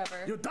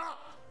 Whatever. You're dumb.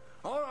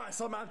 All right,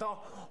 Samantha.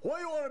 What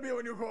do you want to be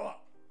when you grow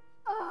up?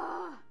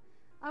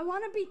 I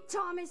want to be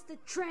Thomas the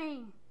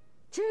Train.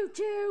 Choo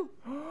choo.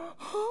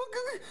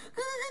 Guys,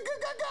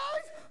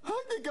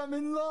 I think I'm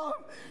in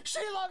love. She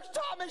loves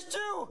Thomas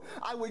too.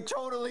 I would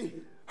totally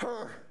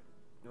her.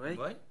 Wait.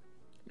 What?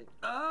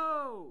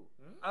 Oh,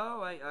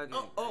 okay.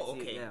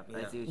 Okay.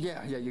 I see.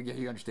 Yeah,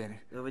 you understand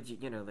it. Would you,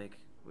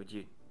 would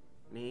you,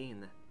 me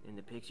in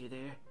the picture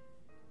there?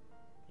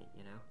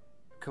 You know?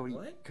 Cody,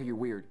 What? Cody, you're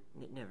weird.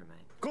 Never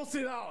mind. Go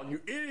sit down, you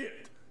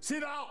idiot.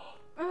 Sit down.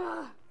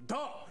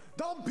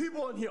 Dumb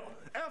people in here.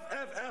 F.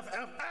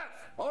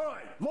 All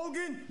right,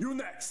 Logan, you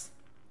next.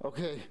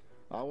 Okay,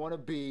 I want to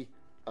be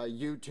a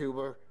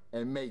YouTuber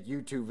and make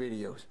YouTube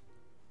videos.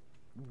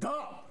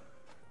 Dumb.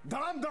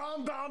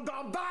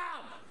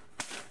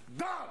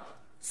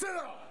 Sit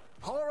down.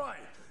 All right,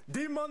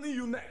 D-Money,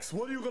 you next.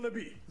 What are you gonna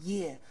be?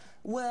 Yeah,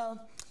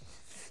 well,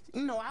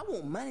 I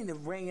want money to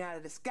rain out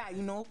of the sky,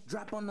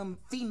 drop on them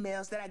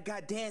females that I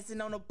got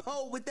dancing on the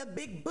pole with the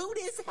big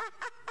booties.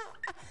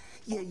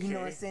 Yeah, you know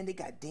what I'm saying? They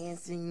got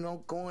dancing,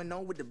 going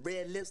on with the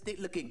red lipstick,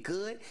 looking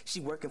good. She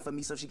working for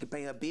me so she can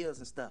pay her bills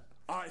and stuff.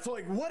 All right, so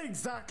what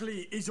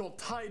exactly is your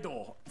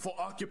title for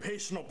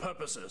occupational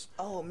purposes?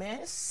 Oh,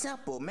 man, it's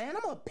simple, man.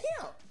 I'm a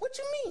pimp. What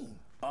you mean?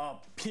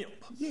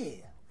 Pimp.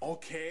 Yeah.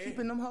 Okay.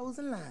 Keeping them hoes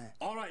in line.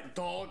 All right,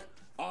 dog.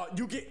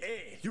 You get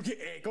A.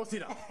 Go sit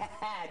down.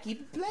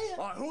 Keep it playing.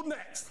 All right, who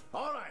next?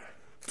 All right.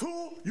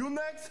 2, you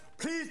next.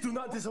 Please do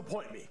not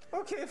disappoint me.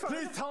 Okay, fine.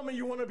 Please tell me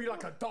you want to be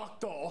like a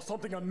doctor or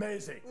something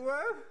amazing.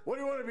 Well, what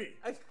do you want to be?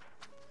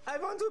 I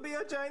want to be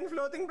a giant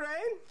floating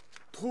brain.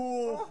 2,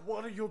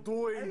 what are you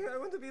doing? I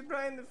want to be a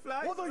brain that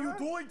flies. What are you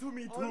doing to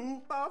me,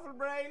 2? Powerful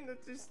brain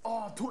that just...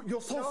 Oh, 2,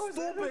 you're so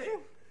stupid. Everything.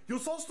 You're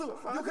so stupid.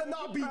 You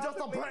cannot be just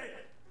a brain.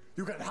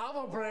 You can have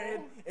a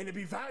brain and it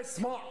be very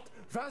smart.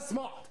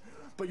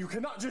 But you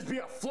cannot just be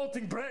a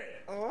floating brain.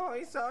 Oh,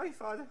 I'm sorry,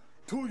 Father.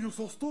 2, you're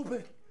so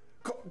stupid.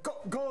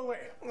 Go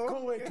away. Go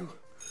away, 2.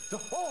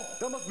 Oh,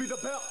 that must be the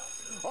bell.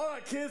 All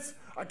right, kids.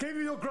 I gave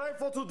you your grade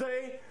for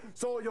today.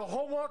 So your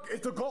homework is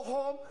to go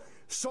home,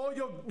 show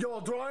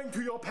your drawing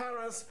to your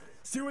parents,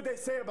 see what they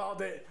say about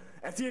it,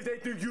 and see if they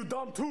think you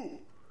dumb too.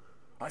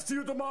 I see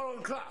you tomorrow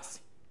in class.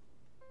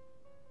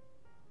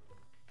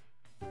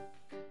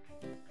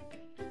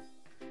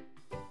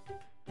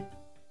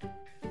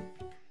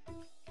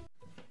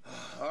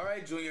 All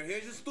right, Junior,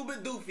 here's your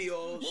stupid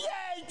doofios.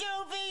 Yay,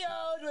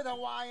 Doofy-O's with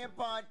Hawaiian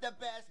Punch, the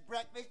best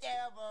breakfast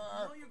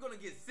ever. You know you're gonna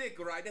get sick,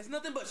 right? That's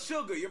nothing but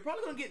sugar. You're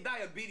probably gonna get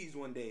diabetes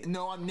one day.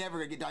 No, I'm never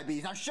gonna get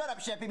diabetes. Now shut up,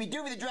 Chef Pee-Pee.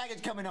 Doofy the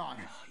Dragon's coming on.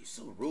 Oh, you're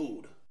so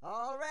rude.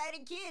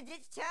 Alrighty, kids,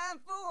 it's time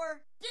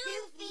for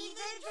Doofy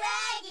the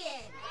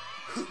Dragon.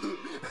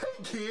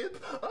 Hey kids,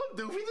 I'm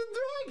Doofy the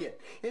Dragon,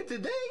 and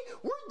today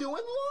we're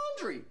doing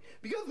laundry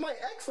because my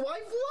ex-wife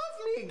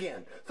loves me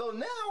again. So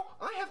now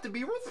I have to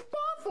be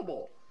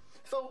responsible.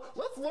 So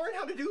let's learn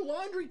how to do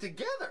laundry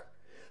together.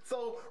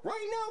 So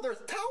right now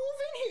there's towels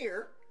in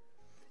here,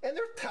 and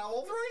there's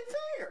towels right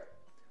there.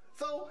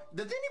 So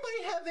does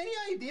anybody have any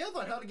ideas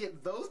on how to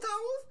get those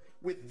towels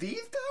with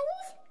these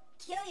towels?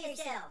 Kill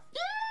yourself.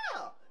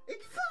 Yeah,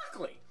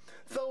 exactly.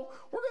 So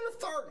we're gonna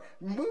start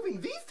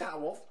moving these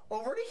towels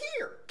over to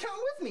here.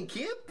 Count with me,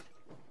 kid.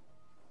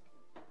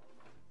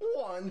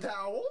 1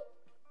 towel.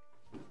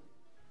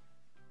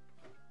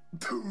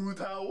 2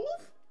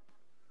 towels.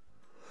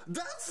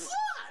 That's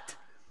slut!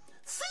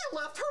 She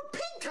left her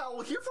pink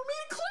towel here for me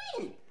to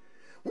clean.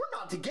 We're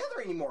not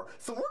together anymore,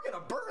 so we're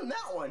gonna burn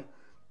that one.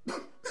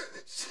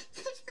 she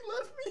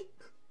left me.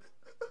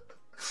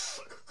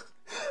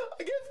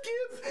 I guess,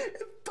 kids,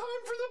 it's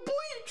time for the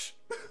bleach.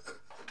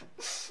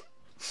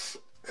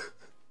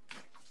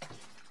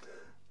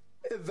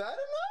 Is that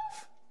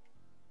enough?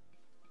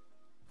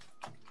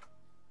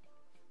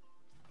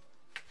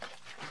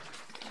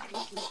 I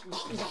missed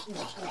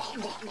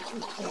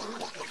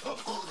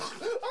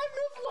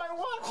my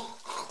watch.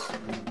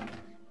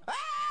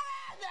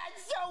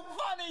 That's so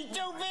funny,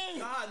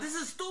 Doofy! Ah, this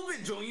is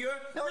stupid, Junior.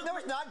 No,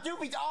 it's not.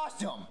 Doofy's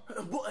awesome.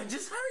 Well,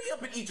 just hurry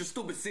up and eat your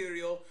stupid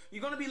cereal.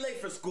 You're gonna be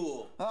late for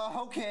school.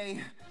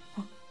 Okay.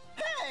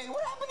 Hey,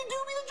 what happened to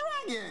Doofy the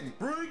Dragon?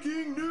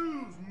 Breaking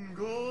news,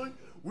 guy.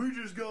 We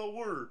just got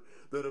word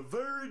that a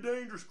very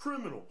dangerous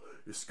criminal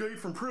escaped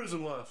from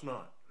prison last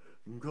night.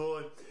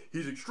 Okay?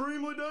 He's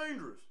extremely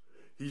dangerous.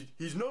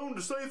 He's known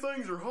to say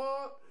things are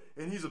hot,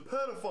 and he's a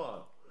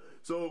pedophile.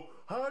 So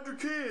hide your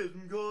kids,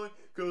 okay?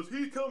 Because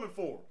he's coming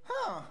for them.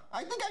 Huh,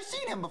 I think I've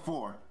seen him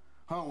before.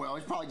 Oh well,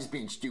 he's probably just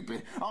being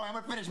stupid. Oh, I'm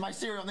gonna finish my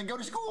cereal and then go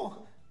to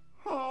school.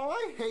 Oh,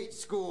 I hate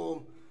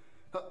school.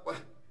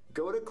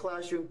 Go to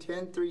classroom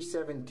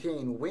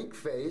 10317, wink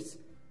face.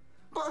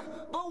 But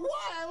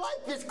why? I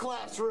like this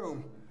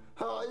classroom.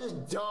 Oh, it's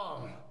just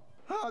dumb.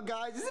 Oh,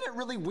 guys, isn't it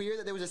really weird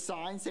that there was a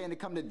sign saying to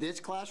come to this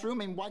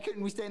classroom? I mean, why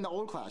couldn't we stay in the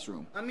old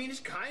classroom? I mean, it's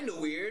kind of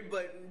weird,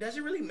 but does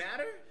it really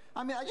matter?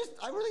 I mean,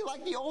 I really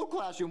like the old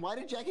classroom. Why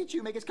did Jackie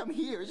Chu make us come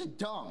here? It's just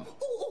dumb.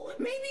 Oh,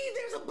 maybe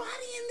there's a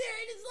body in there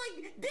and it's like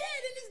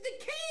dead and it's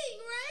decaying,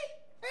 right?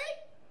 Right?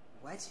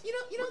 What? You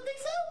don't think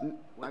so?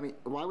 I mean,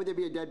 why would there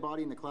be a dead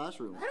body in the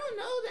classroom? I don't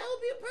know. That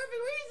would be a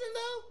perfect reason,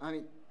 though.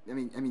 I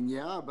mean,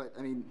 yeah, but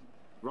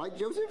right,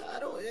 Joseph?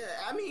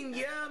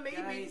 Yeah,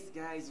 maybe.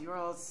 Guys, you're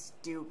all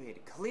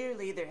stupid.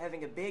 Clearly, they're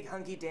having a big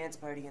hunky dance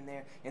party in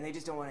there, and they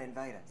just don't want to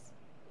invite us.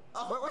 A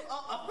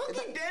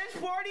hunky dance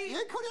party?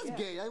 Yeah, that's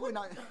gay. I would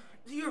not.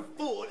 You're a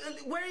fool.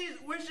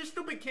 Where's your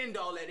stupid Ken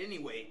doll at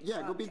anyway?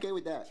 Yeah, go be gay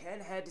with that. Ken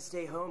had to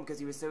stay home because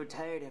he was so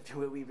tired after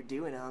what we were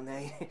doing all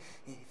night.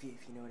 if you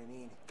know what I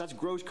mean. That's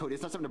gross, Cody.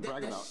 It's not something to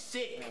brag about. That's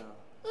sick.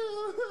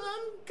 I'm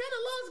kind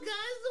of lost,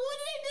 guys. So what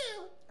did I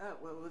do?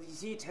 Well, you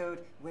see, Toad,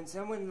 when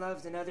someone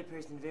loves another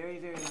person very,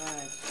 very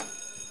much.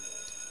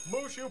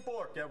 Mushu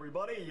pork,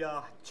 everybody.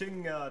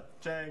 Ching,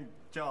 chang,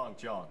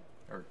 chong,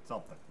 or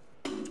something.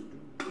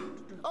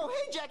 Oh,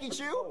 hey, Jackie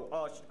Chu.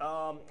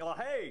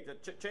 Hey,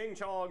 ching,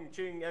 chong,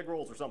 ching, egg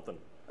rolls or something.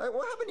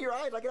 What happened to your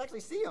eyes? I can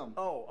actually see them.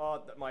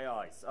 My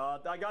eyes.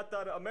 I got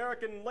that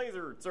American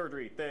laser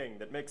surgery thing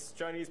that makes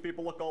Chinese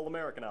people look all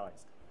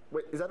Americanized.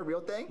 Wait, is that a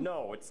real thing?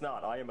 No, it's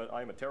not. I am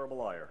a terrible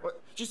liar.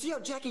 What? Do you see how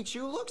Jackie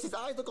Chu looks? His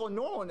eyes look all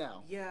normal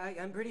now. Yeah,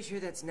 I'm pretty sure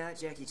that's not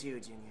Jackie Chu,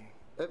 Junior.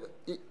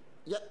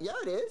 Yeah,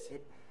 it is.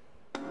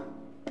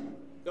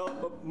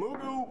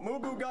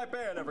 Mugu Guy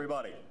Pan,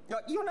 everybody.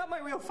 You're not my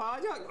real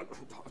father.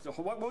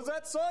 What was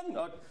that, son?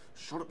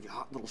 Shut up, you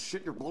hot little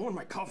shit. You're blowing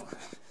my cover.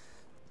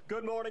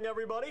 Good morning,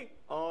 everybody.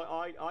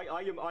 I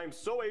am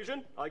so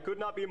Asian. I could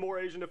not be more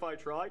Asian if I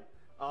tried.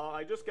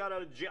 I just got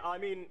out of jail.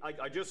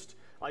 I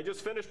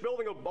just finished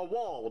building a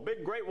wall, a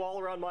big, great wall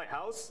around my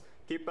house.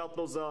 Keep out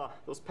those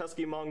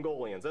pesky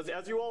Mongolians.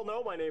 As you all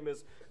know, my name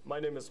is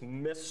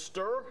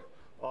Mr.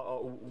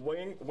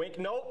 Wink.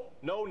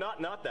 No,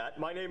 not that.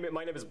 My name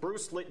is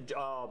Bruce Lee.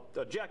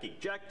 Jackie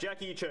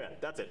Chan.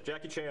 That's it.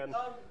 Jackie Chan.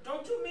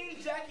 Don't you mean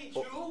Jackie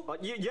Chu?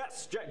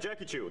 Yes,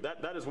 Jackie Chu.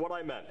 That is what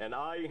I meant, and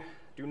I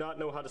do not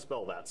know how to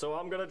spell that. So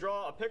I'm gonna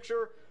draw a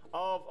picture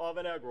of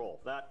an egg roll.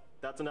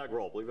 That's an egg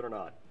roll, believe it or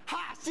not.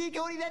 Ha! See,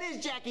 Cody, that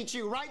is Jackie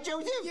Chu, right,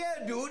 Joseph?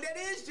 Yeah, dude, that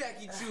is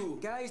Jackie Chu.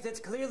 Guys, that's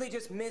clearly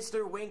just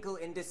Mr. Winkle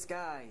in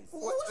disguise.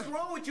 What's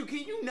wrong with you? Can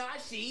you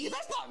not see?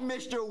 That's not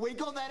Mr.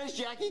 Winkle, that is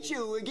Jackie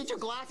Chu. Get your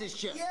glasses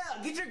checked.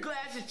 Yeah, get your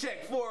glasses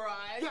checked, 4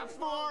 eyes. Yeah,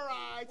 4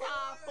 eyes. 4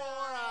 eyes. 4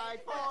 eyes.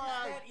 What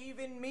does that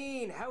even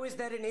mean? How is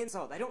that an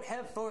insult? I don't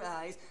have 4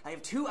 eyes. I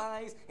have 2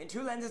 eyes and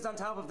 2 lenses on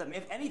top of them.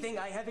 If anything,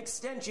 I have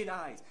extension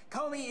eyes.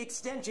 Call me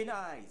extension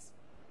eyes.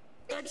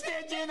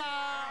 Extension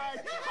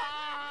eyes!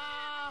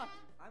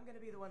 I'm I'm gonna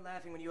be the one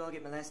laughing when you all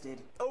get molested.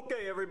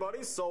 Okay,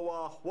 everybody.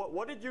 So,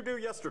 what did you do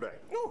yesterday?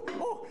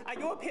 Oh, I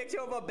drew a picture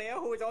of a bear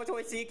who was also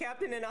a sea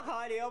captain in a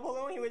hot air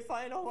balloon. He was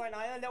flying over an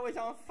island that was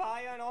on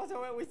fire, and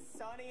also it was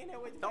sunny and it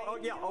was. Oh,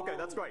 yeah. Okay,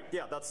 that's great.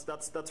 Yeah,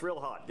 that's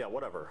real hot. Yeah,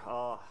 whatever.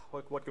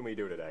 What can we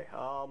do today?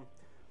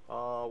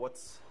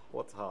 What's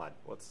hot?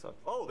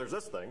 Oh, there's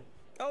this thing.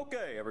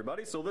 Okay,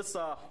 everybody. So this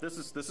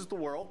is the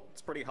world.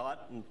 It's pretty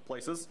hot in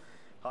places.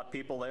 Hot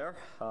people there,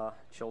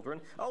 children.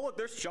 Oh, look,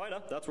 there's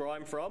China. That's where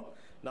I'm from.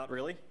 Not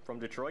really. From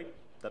Detroit.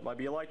 That might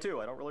be a lie,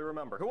 too. I don't really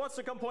remember. Who wants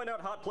to come point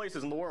out hot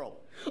places in the world?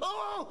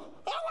 Oh,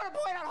 I want to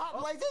point out hot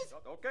places.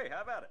 Okay,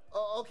 have at it.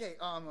 Oh, okay.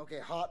 Okay,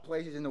 hot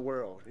places in the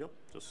world. Yep.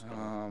 Just.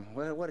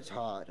 What is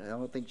hot? I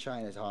don't think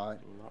China's hot.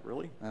 Not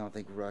really. I don't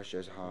think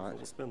Russia's hot.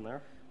 We'll spin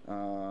there.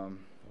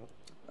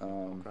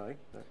 Okay.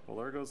 Well,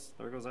 there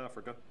goes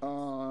Africa.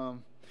 Oh,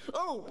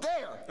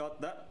 there.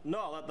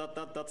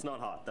 That's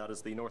not hot. That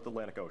is the North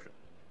Atlantic Ocean.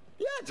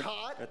 Yeah, it's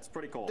hot. It's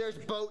pretty cold. There's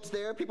boats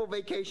there. People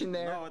vacation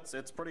there. No,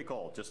 it's pretty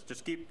cold.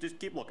 Just keep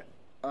looking.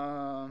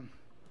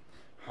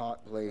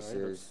 Hot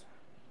places.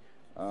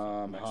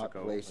 Hot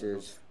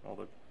places.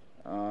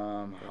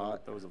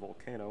 Hot. There was a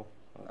volcano.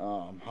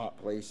 Hot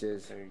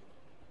places.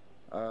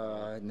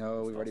 Okay.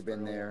 No, we've already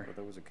been there. But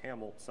there was a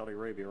camel, Saudi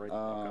Arabia,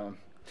 right?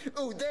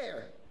 Oh,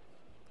 there.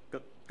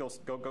 Go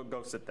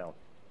sit down.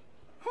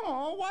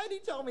 Oh, why did he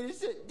tell me to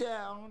sit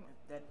down?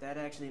 That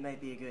actually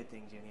might be a good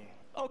thing, Junior.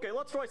 Okay,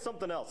 let's try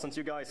something else, since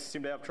you guys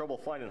seem to have trouble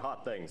finding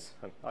hot things.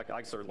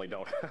 I certainly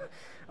don't.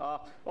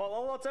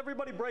 Well, let's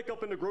everybody break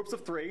up into groups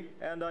of 3,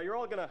 and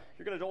you're gonna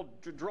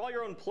draw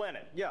your own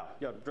planet. Yeah,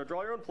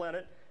 draw your own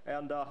planet,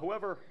 and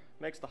whoever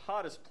makes the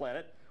hottest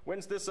planet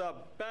wins this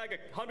bag of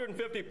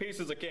 150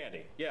 pieces of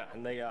candy. Yeah,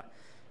 and they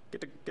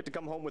get to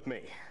come home with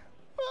me.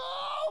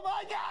 Oh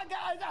my God,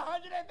 guys!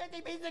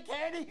 150 pieces of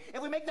candy.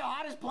 If we make the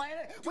hottest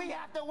planet, we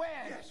have to win.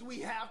 Yes, we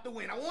have to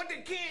win. I want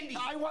the candy.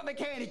 I want the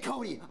candy,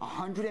 Cody.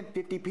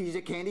 150 pieces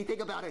of candy.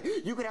 Think about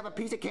it. You could have a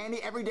piece of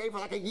candy every day for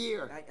like a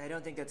year. I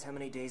don't think that's how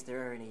many days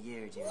there are in a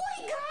year, Jim.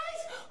 Wait,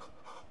 guys!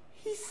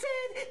 He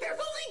said there's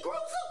only groups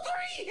of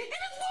 3, and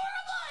it's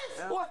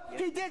 4 of us. What?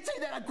 Yeah. He did say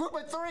that, a group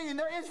of 3, and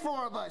there is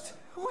 4 of us.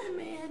 What a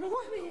man.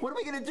 What are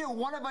we gonna do?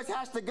 One of us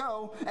has to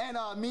go, and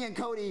me and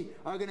Cody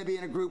are gonna be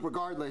in a group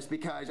regardless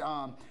because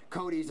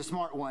Cody's the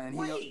smart one,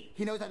 and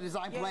he knows how to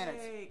design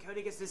planets. Yay!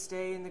 Cody gets to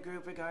stay in the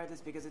group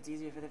regardless because it's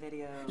easier for the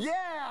video.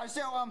 Yeah.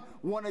 So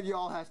one of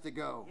y'all has to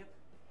go.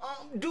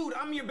 Yep. Dude,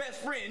 I'm your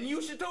best friend.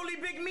 You should totally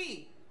pick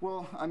me.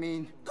 Well, I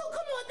mean... Come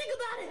on, think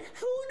about it.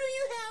 Who do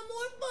you have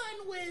more fun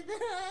with?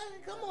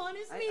 Come on,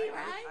 it's me,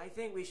 right? I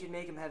think we should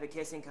make him have a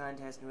kissing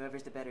contest, and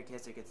whoever's the better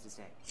kisser gets to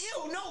stay.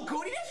 Ew, no,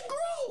 Cody, that's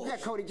gross! Yeah,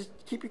 Cody, just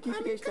keep your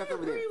gay stuff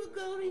over there. I agree with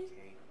Cody.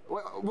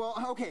 Well,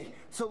 okay,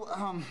 so,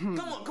 Come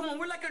on,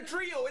 we're like a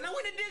trio, and I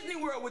went to Disney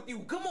World with you.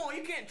 Come on,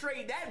 you can't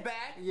trade that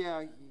back.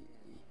 Yeah,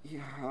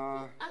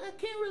 I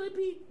can't really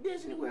beat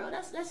Disney World.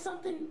 That's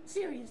something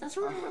serious. That's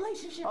a real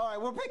relationship. All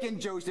right, we're picking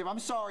Joseph. I'm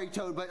sorry,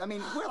 Toad, but I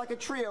mean, we're like a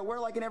trio. We're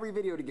like in every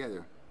video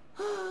together.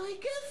 I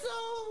guess so.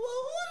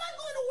 Well, who am I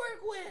going to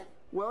work with?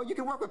 Well, you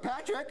can work with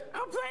Patrick. A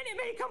planet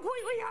made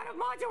completely out of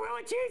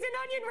mozzarella cheese and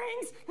onion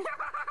rings.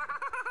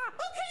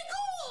 Okay,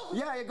 cool.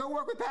 Yeah, go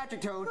work with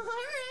Patrick, Toad. All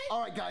right.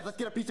 All right, guys, let's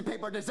get a piece of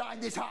paper and design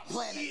this hot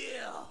planet.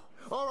 Yeah.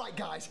 All right,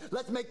 guys,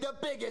 let's make the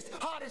biggest,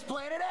 hottest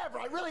planet ever.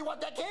 I really want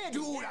that candy.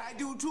 Dude, I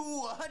do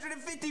too.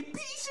 150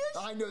 pieces?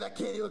 I know, that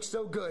candy looks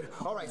so good.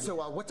 All right,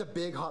 so what's a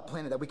big, hot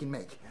planet that we can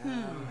make?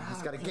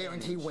 It's got a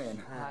guarantee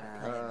win.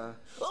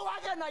 Oh,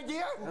 I got an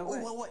idea.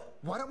 What?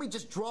 Why don't we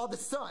just draw the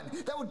sun?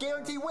 That would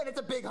guarantee win. It's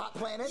a big, hot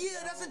planet. Yeah,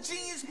 that's a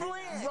genius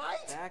plan.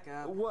 Right? Back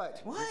up.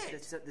 What?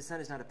 The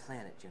sun is not a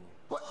planet, Junior.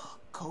 What?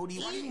 Cody,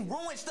 why do you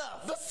ruin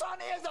stuff? The sun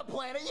is a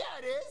planet. Yeah,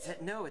 it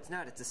is. No, it's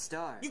not. It's a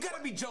star. You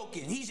gotta be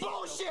joking. He's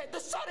bullshit. The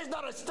sun is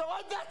not a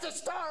star. That's a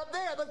star up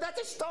there. Look, that's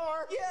a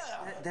star.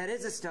 Yeah. That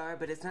is a star,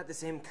 but it's not the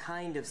same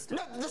kind of star.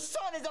 No, the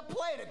sun is a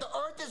planet. The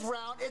Earth is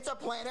round. It's a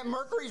planet.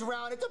 Mercury's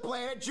round. It's a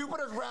planet.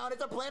 Jupiter's round.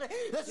 It's a planet.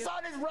 The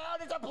sun is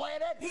round. It's a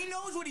planet. He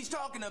knows what he's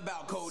talking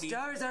about, Cody.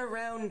 Stars are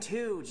round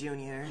too,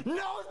 Junior.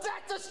 No,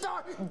 that's a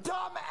star.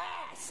 Dumb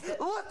ass.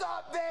 Look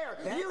up there.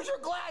 Use your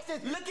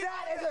glasses. Look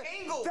at that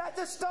angle. That's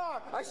a star.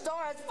 A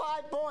star has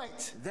 5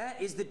 points.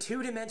 That is the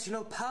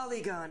 2-dimensional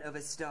polygon of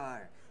a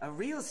star. A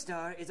real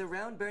star is a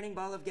round burning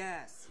ball of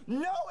gas.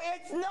 No,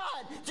 it's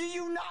not. Do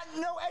you not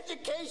know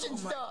education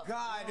stuff?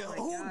 God,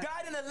 who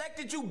died and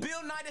elected you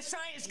Bill Nye the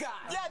Science Guy?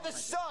 Yeah, the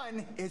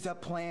sun is a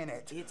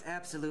planet. It's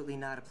absolutely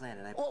not a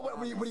planet. What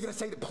are you going to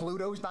say, that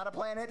Pluto's not a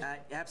planet?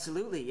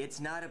 Absolutely, it's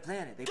not a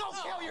planet. Go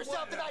kill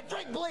yourself tonight.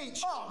 Drink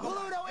bleach.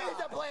 Pluto is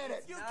a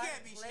planet. You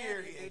can't be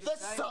serious. The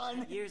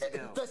sun. Years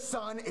ago. The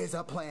sun is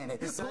a planet.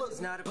 The sun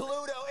is not a planet.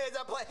 Pluto is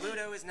a planet.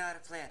 Pluto is not a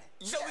planet.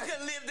 So we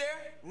couldn't live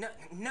there?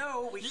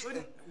 No, we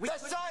couldn't. The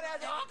sun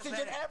has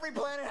oxygen. Every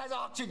planet has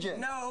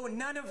oxygen. No,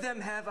 none of them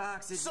have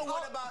oxygen. So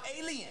what about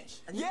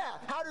aliens? Yeah,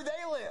 how do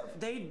they live?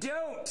 They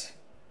don't.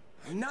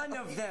 None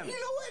of them. You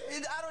know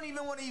what? I don't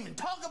even want to even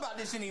talk about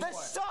this anymore. The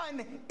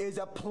sun is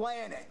a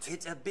planet.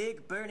 It's a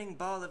big burning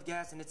ball of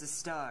gas and it's a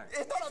star.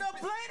 It's not a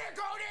planet,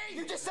 Cody!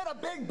 You just said a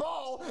big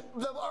ball.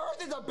 The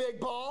Earth is a big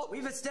ball.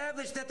 We've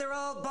established that they're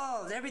all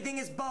balls. Everything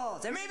is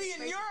balls. Maybe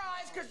in your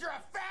eyes because you're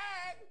a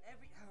fag.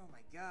 Oh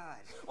my God.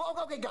 Well,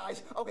 okay,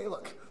 guys. Okay,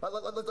 look.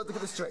 Let's look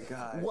at this straight.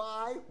 God.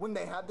 Why, when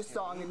they have the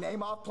song and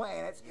name off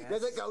planets,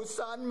 does it go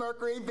Sun,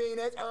 Mercury,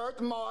 Venus,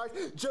 Earth, Mars,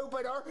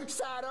 Jupiter,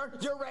 Saturn,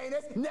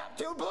 Uranus,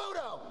 Neptune,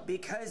 Pluto?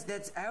 Because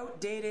that's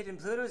outdated and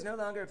Pluto's no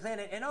longer a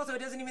planet. And also, it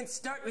doesn't even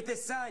start with the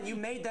sun. You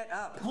made that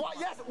up. Why?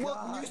 Yes. Well,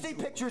 when you see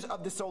pictures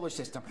of the solar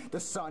system, the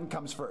sun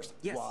comes first.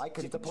 Yes. Why?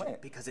 Because it's a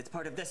planet. Because it's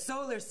part of the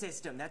solar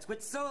system. That's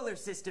what solar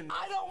system means.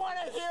 I don't want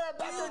to hear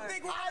about You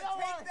think we're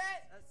gonna take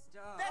that?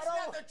 That's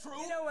not the truth.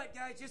 You know what,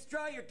 guys? Just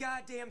draw your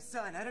goddamn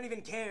sun. I don't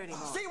even care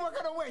anymore. See, we're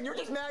gonna win. You're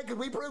just mad because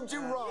we proved you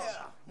wrong.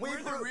 Yeah,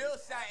 we're the real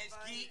science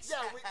geeks. Yeah,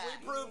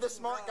 we proved the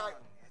smart guy.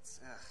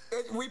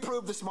 We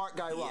proved the smart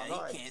guy wrong. he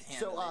All right. can't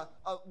handle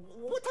So,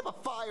 what type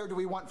of fire do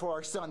we want for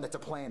our sun that's a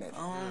planet?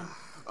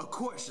 Of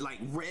course, like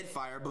red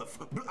fire, but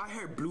I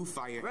heard blue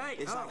fire. Right.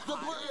 It's like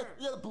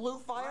the blue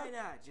fire? Why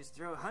not? Just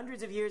throw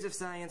hundreds of years of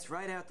science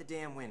right out the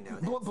damn window.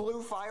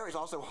 Blue fire is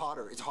also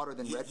hotter. It's hotter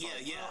than red fire.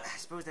 Yeah. I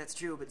suppose that's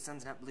true, but the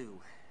sun's not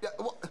blue. Yeah,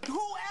 well, Who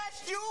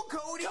asked you,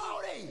 Cody?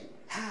 Cody!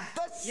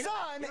 The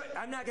sun!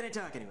 I'm not gonna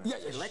talk anymore. Yeah,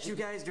 I'm gonna let you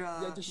guys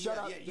draw. Yeah, just shut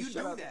up. Yeah, Just you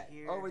shut do up. that.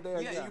 Over there.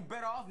 Yeah, you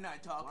better off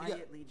not talking.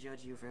 Quietly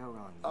judge you for how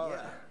wrong. All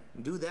right.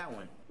 Do that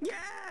one. Yeah,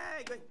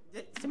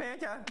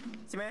 Samantha,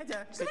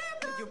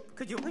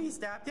 could you please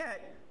stop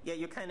that? Yeah,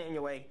 you're kind of in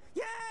your way.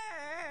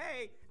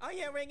 Yay!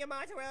 Onion ring and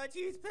mozzarella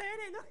cheese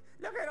planet.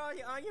 Look at all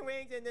the onion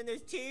rings, and then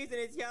there's cheese, and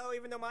it's yellow,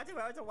 even though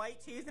mozzarella's a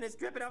white cheese, and it's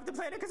dripping off the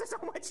planet because there's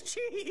so much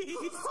cheese.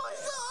 Oh, it's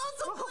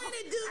an awesome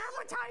planet, dude.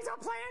 Appetizer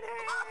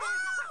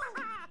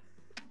planet.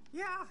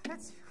 Yeah,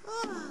 that's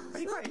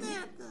pretty crazy.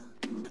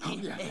 Oh,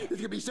 yeah. This is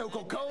gonna be so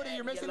cool. Cody,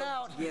 you're missing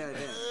out. Yeah, it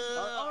is.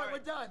 All right, we're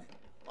done.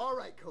 All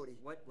right, Cody.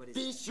 What is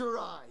Feast your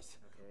eyes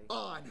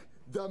on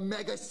the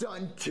Mega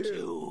Sun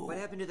 2. What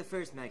happened to the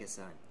first Mega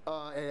Sun?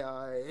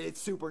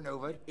 It's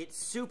supernova.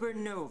 It's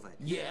supernova.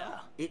 Yeah.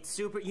 It's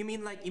super. You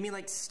mean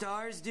like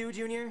stars do,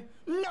 Junior?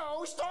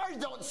 No, stars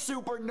don't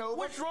supernova.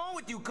 What's wrong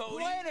with you,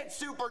 Cody? Planet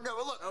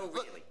supernova. Look. Oh,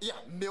 really? Look, yeah,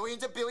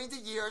 millions and billions of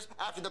years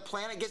after the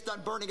planet gets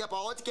done burning up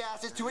all its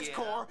gases to its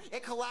core,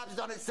 it collapses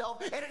on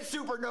itself and it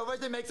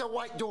supernovas and makes a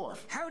white dwarf.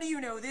 How do you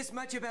know this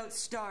much about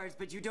stars,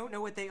 but you don't know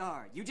what they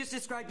are? You just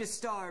described a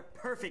star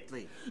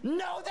perfectly.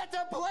 No, that's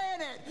a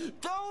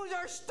planet. Those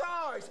are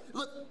stars.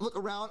 Look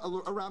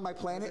around my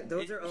planet.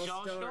 Those are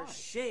all star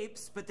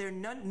shapes, but they're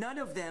none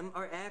of them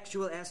are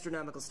actual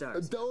astronomical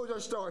stars. Those are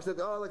stars.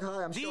 Oh, look,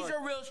 hi, I'm These stars.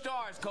 are real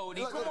stars,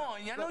 Cody. Come on,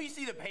 I know you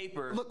see the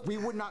paper. Look, we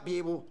would not be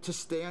able to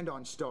stand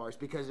on stars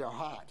because they're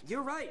hot.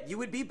 You're right. You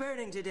would be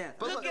burning to death.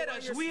 But look at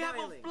us. We have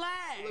a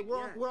flag.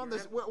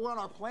 We're on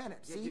our planet.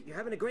 See? You're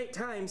having a great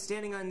time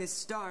standing on this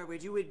star where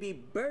you would be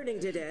burning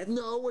to death.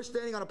 No, we're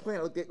standing on a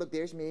planet. Look,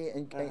 there's me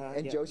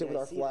and Joseph with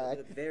our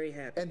flag. Very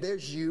happy. And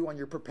there's you on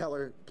your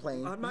propeller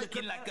plane.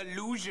 Looking like a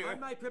loser. On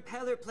my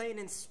propeller plane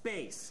in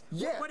space.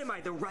 Yeah. What am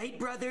I, the Wright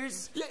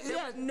brothers? Yeah.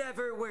 That would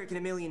never work in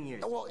a million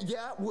years. Well,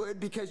 yeah, it would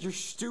because you're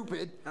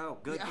stupid. Oh,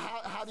 good. Yeah,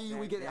 how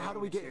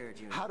do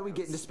we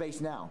get into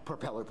space now?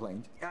 Propeller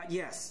planes.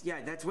 Yes,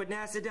 that's what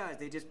NASA does.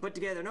 They just put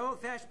together an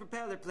old-fashioned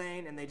propeller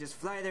plane and they just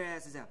fly their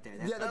asses up there.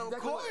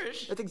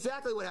 That's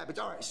exactly what happens.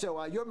 All right,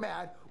 so you're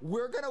mad.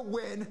 We're gonna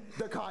win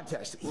the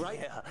contest, right?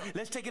 Yeah.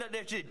 Let's take it up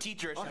there to the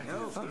teacher or something.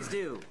 No, please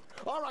do.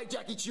 All right,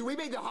 Jackie Chu, we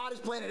made the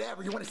hottest planet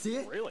ever. You want to see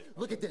it? Really?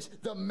 Look at this,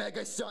 the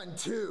Mega Sun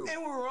 2.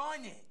 And we're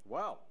on it.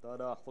 Wow, that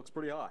looks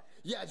pretty hot.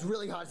 Yeah, it's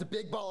really hot. It's a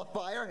big ball of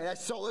fire. It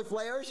has solar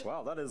flares.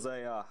 Wow, that is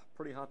a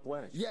pretty hot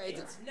planet. Yeah,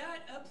 It's not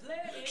a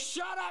planet.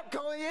 Shut up,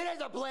 Cody. It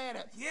is a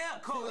planet. Yeah, See,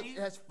 look, Cody. it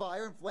has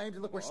fire and flames,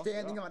 and look, we're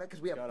standing on it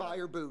because we have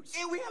fire boots.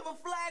 And we have a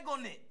flag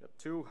on it. Got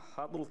two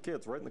hot little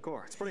kids right in the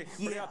core. It's pretty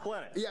hot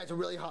planet. Yeah, it's a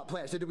really hot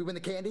planet. So did we win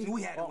the candy?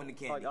 We had to win the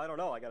candy. I don't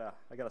know. I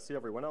gotta see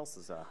everyone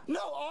else's.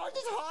 No, ours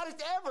is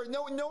hottest ever.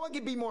 No one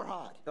can be more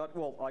hot.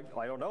 Well,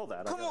 I don't know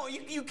that. Come on,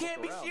 you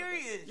can't be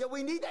serious. Yeah,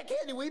 we need that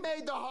candy. We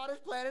made the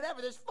hottest planet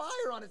ever. There's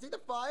fire on it. See the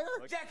fire?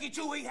 Jackie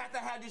Chu, we have to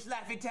have this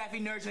Laffy Taffy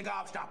nursing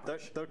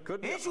gobstopper. There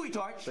could be. And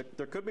sweethearts.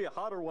 There could be a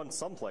hotter one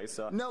someplace.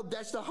 No,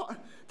 that's the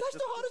hottest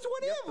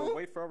one You ever. have to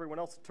wait for everyone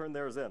else to turn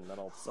theirs in. Then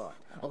I'll decide.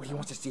 Oh, he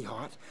wants to see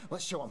hot?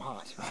 Let's show him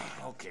hot.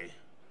 Okay.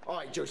 All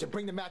right, Joseph,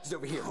 bring the matches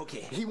over here.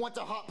 Okay. He wants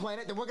a hot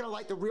planet, then we're gonna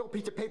light the real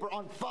piece of paper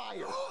on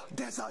fire.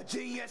 That's a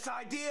genius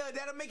idea.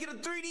 That'll make it a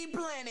 3D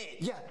planet.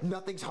 Yeah,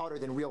 nothing's hotter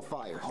than real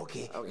fire.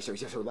 Okay. Okay,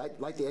 so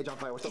light the edge on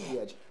fire. We'll start with the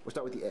edge. We'll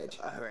start with the edge.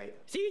 All right.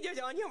 See, there's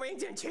onion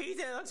rings and cheese,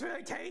 and it looks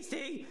really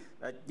tasty.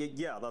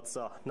 Yeah, that's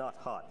not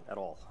hot at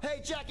all.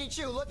 Hey, Jackie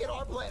Chu, look at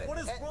our planet. What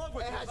is wrong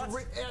with you?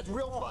 It has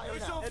real fire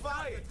It's now. on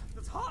fire.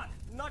 It's hot.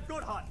 Not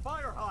good hot.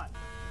 Fire hot.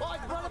 Oh,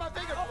 it's burning my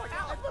finger. Oh my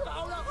God.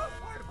 Oh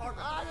no.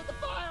 I hit the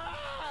fire.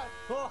 Ah!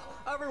 Oh,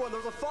 everyone,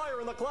 there's a fire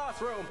in the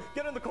classroom.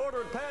 Get in the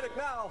corner and panic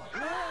now.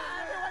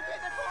 Everyone get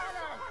in the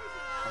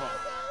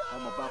corner.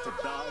 I'm about to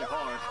die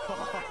hard.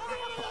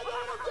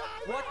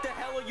 What the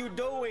hell are you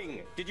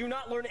doing? Did you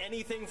not learn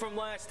anything from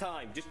last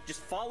time? Just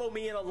follow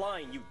me in a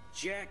line, you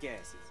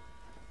jackasses.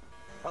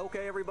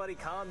 Okay, everybody,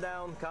 calm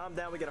down, calm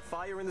down. We got a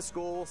fire in the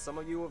school. Some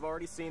of you have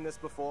already seen this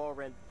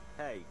before, and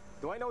hey,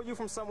 do I know you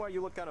from somewhere?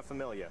 You look kind of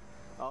familiar.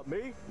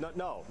 Me?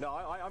 No,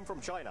 I'm from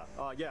China.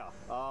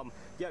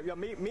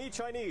 Me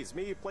Chinese.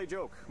 Me play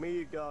joke.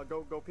 Me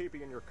go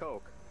pee-pee in your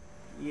Coke.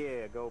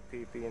 Yeah, go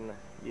pee-pee in the...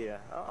 Yeah,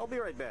 I'll be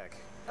right back.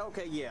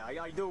 Okay, yeah,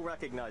 I do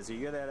recognize you.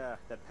 You're that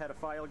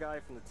pedophile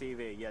guy from the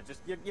TV. Yeah, just,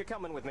 you're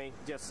coming with me.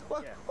 Just,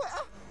 yeah.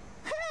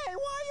 Hey, why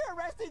are you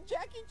arresting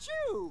Jackie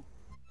Chu?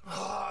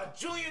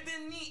 Junior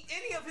didn't eat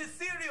any of his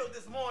cereal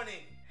this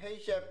morning. Hey,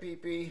 Chef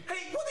Pee-Pee.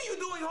 Hey, what are you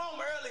doing home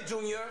early,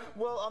 Junior?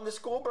 Well, the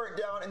school burnt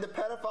down and the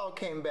pedophile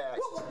came back.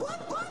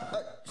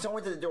 What?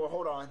 Someone's at the door.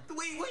 Hold on.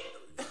 Wait.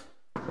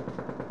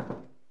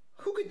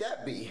 Who could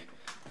that be?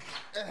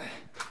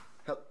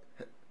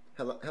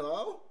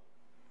 Hello?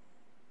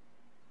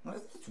 Well,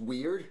 that's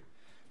weird.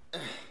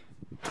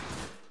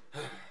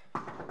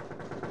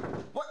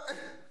 What?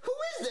 Who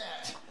is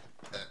that?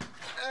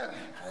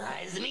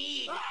 It's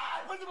me.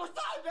 Principal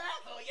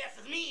Steinbeck! Oh, yes,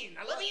 it's me.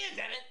 Now let me in,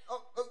 damn it.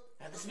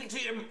 I have to speak to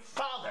your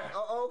father.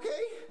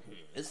 Okay.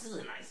 This is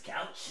a nice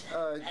couch.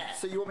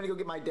 So you want me to go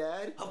get my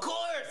dad? Of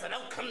course. I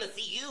don't come to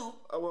see you.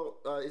 Oh,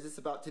 well, is this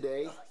about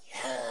today?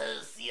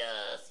 Yes.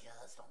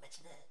 Don't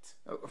mention it.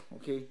 Oh,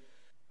 okay.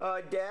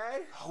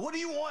 Dad? What do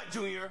you want,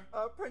 Junior?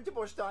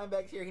 Principal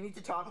Steinbeck's here. He needs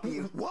to talk to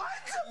you. What?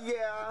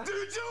 Yeah. Did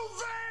you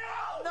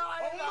fail? No,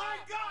 I didn't. Oh, my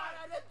God.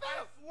 I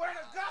swear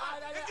to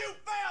God, if you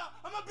fail,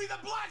 I'm going to beat the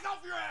black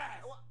off your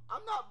ass.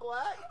 I'm not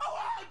black. Oh,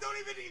 don't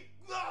even eat.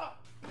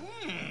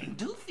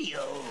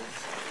 Doofios.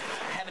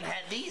 I haven't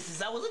had these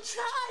since I was a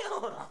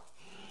child.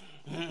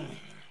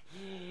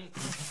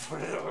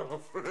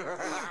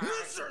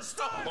 Mr.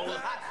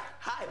 Steinbeck.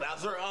 Hi,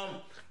 Bowser.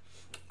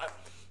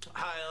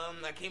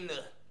 I came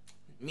to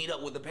meet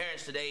up with the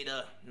parents today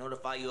to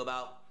notify you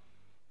about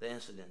the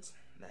incidents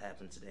that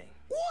happened today.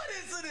 What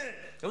incident?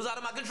 It was out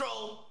of my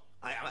control.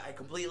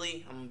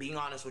 I'm being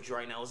honest with you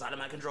right now, it was out of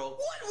my control.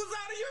 What was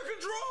out of your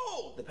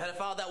control? The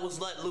pedophile that was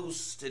let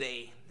loose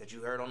today, that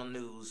you heard on the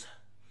news,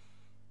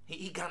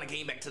 he kind of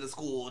came back to the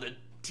school to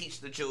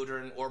teach the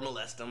children or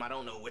molest them. I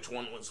don't know which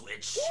one was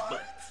which.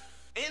 What?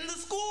 And the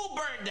school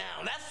burned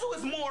down. That's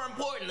what's more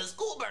important. The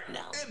school burned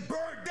down. It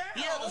burned down?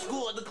 Yeah, the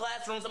school, the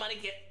classroom, somebody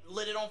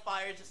lit it on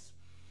fire.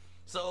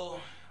 So,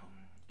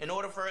 in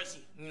order for us,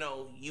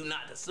 you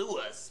not to sue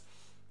us,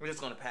 we're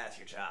just gonna pass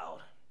your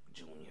child,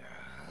 Junior.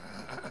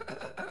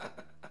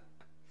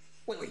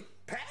 Wait,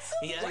 pass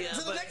him? Yeah,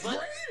 to the next grade?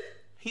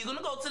 He's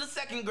gonna go to the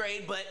 2nd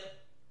grade, but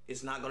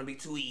it's not gonna be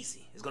too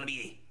easy. It's gonna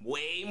be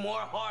way more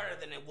harder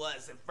than it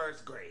was in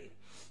 1st grade.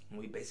 And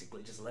we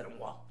basically just let him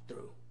walk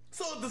through.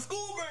 So if the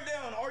school burned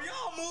down, are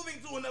y'all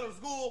moving to another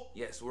school?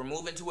 Yes, we're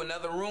moving to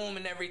another room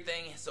and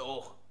everything,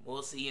 so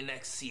we'll see you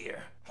next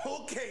year.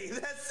 Okay,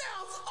 that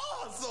sounds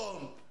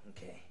awesome!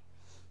 Okay.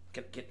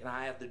 Can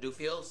I have the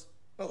Doofios?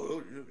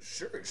 Oh,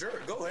 sure,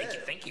 go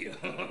ahead. Thank you.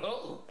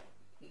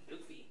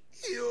 Doofy.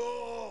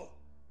 Yo,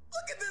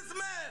 look at this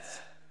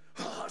mess!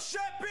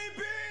 Chef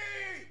Pee-Pee!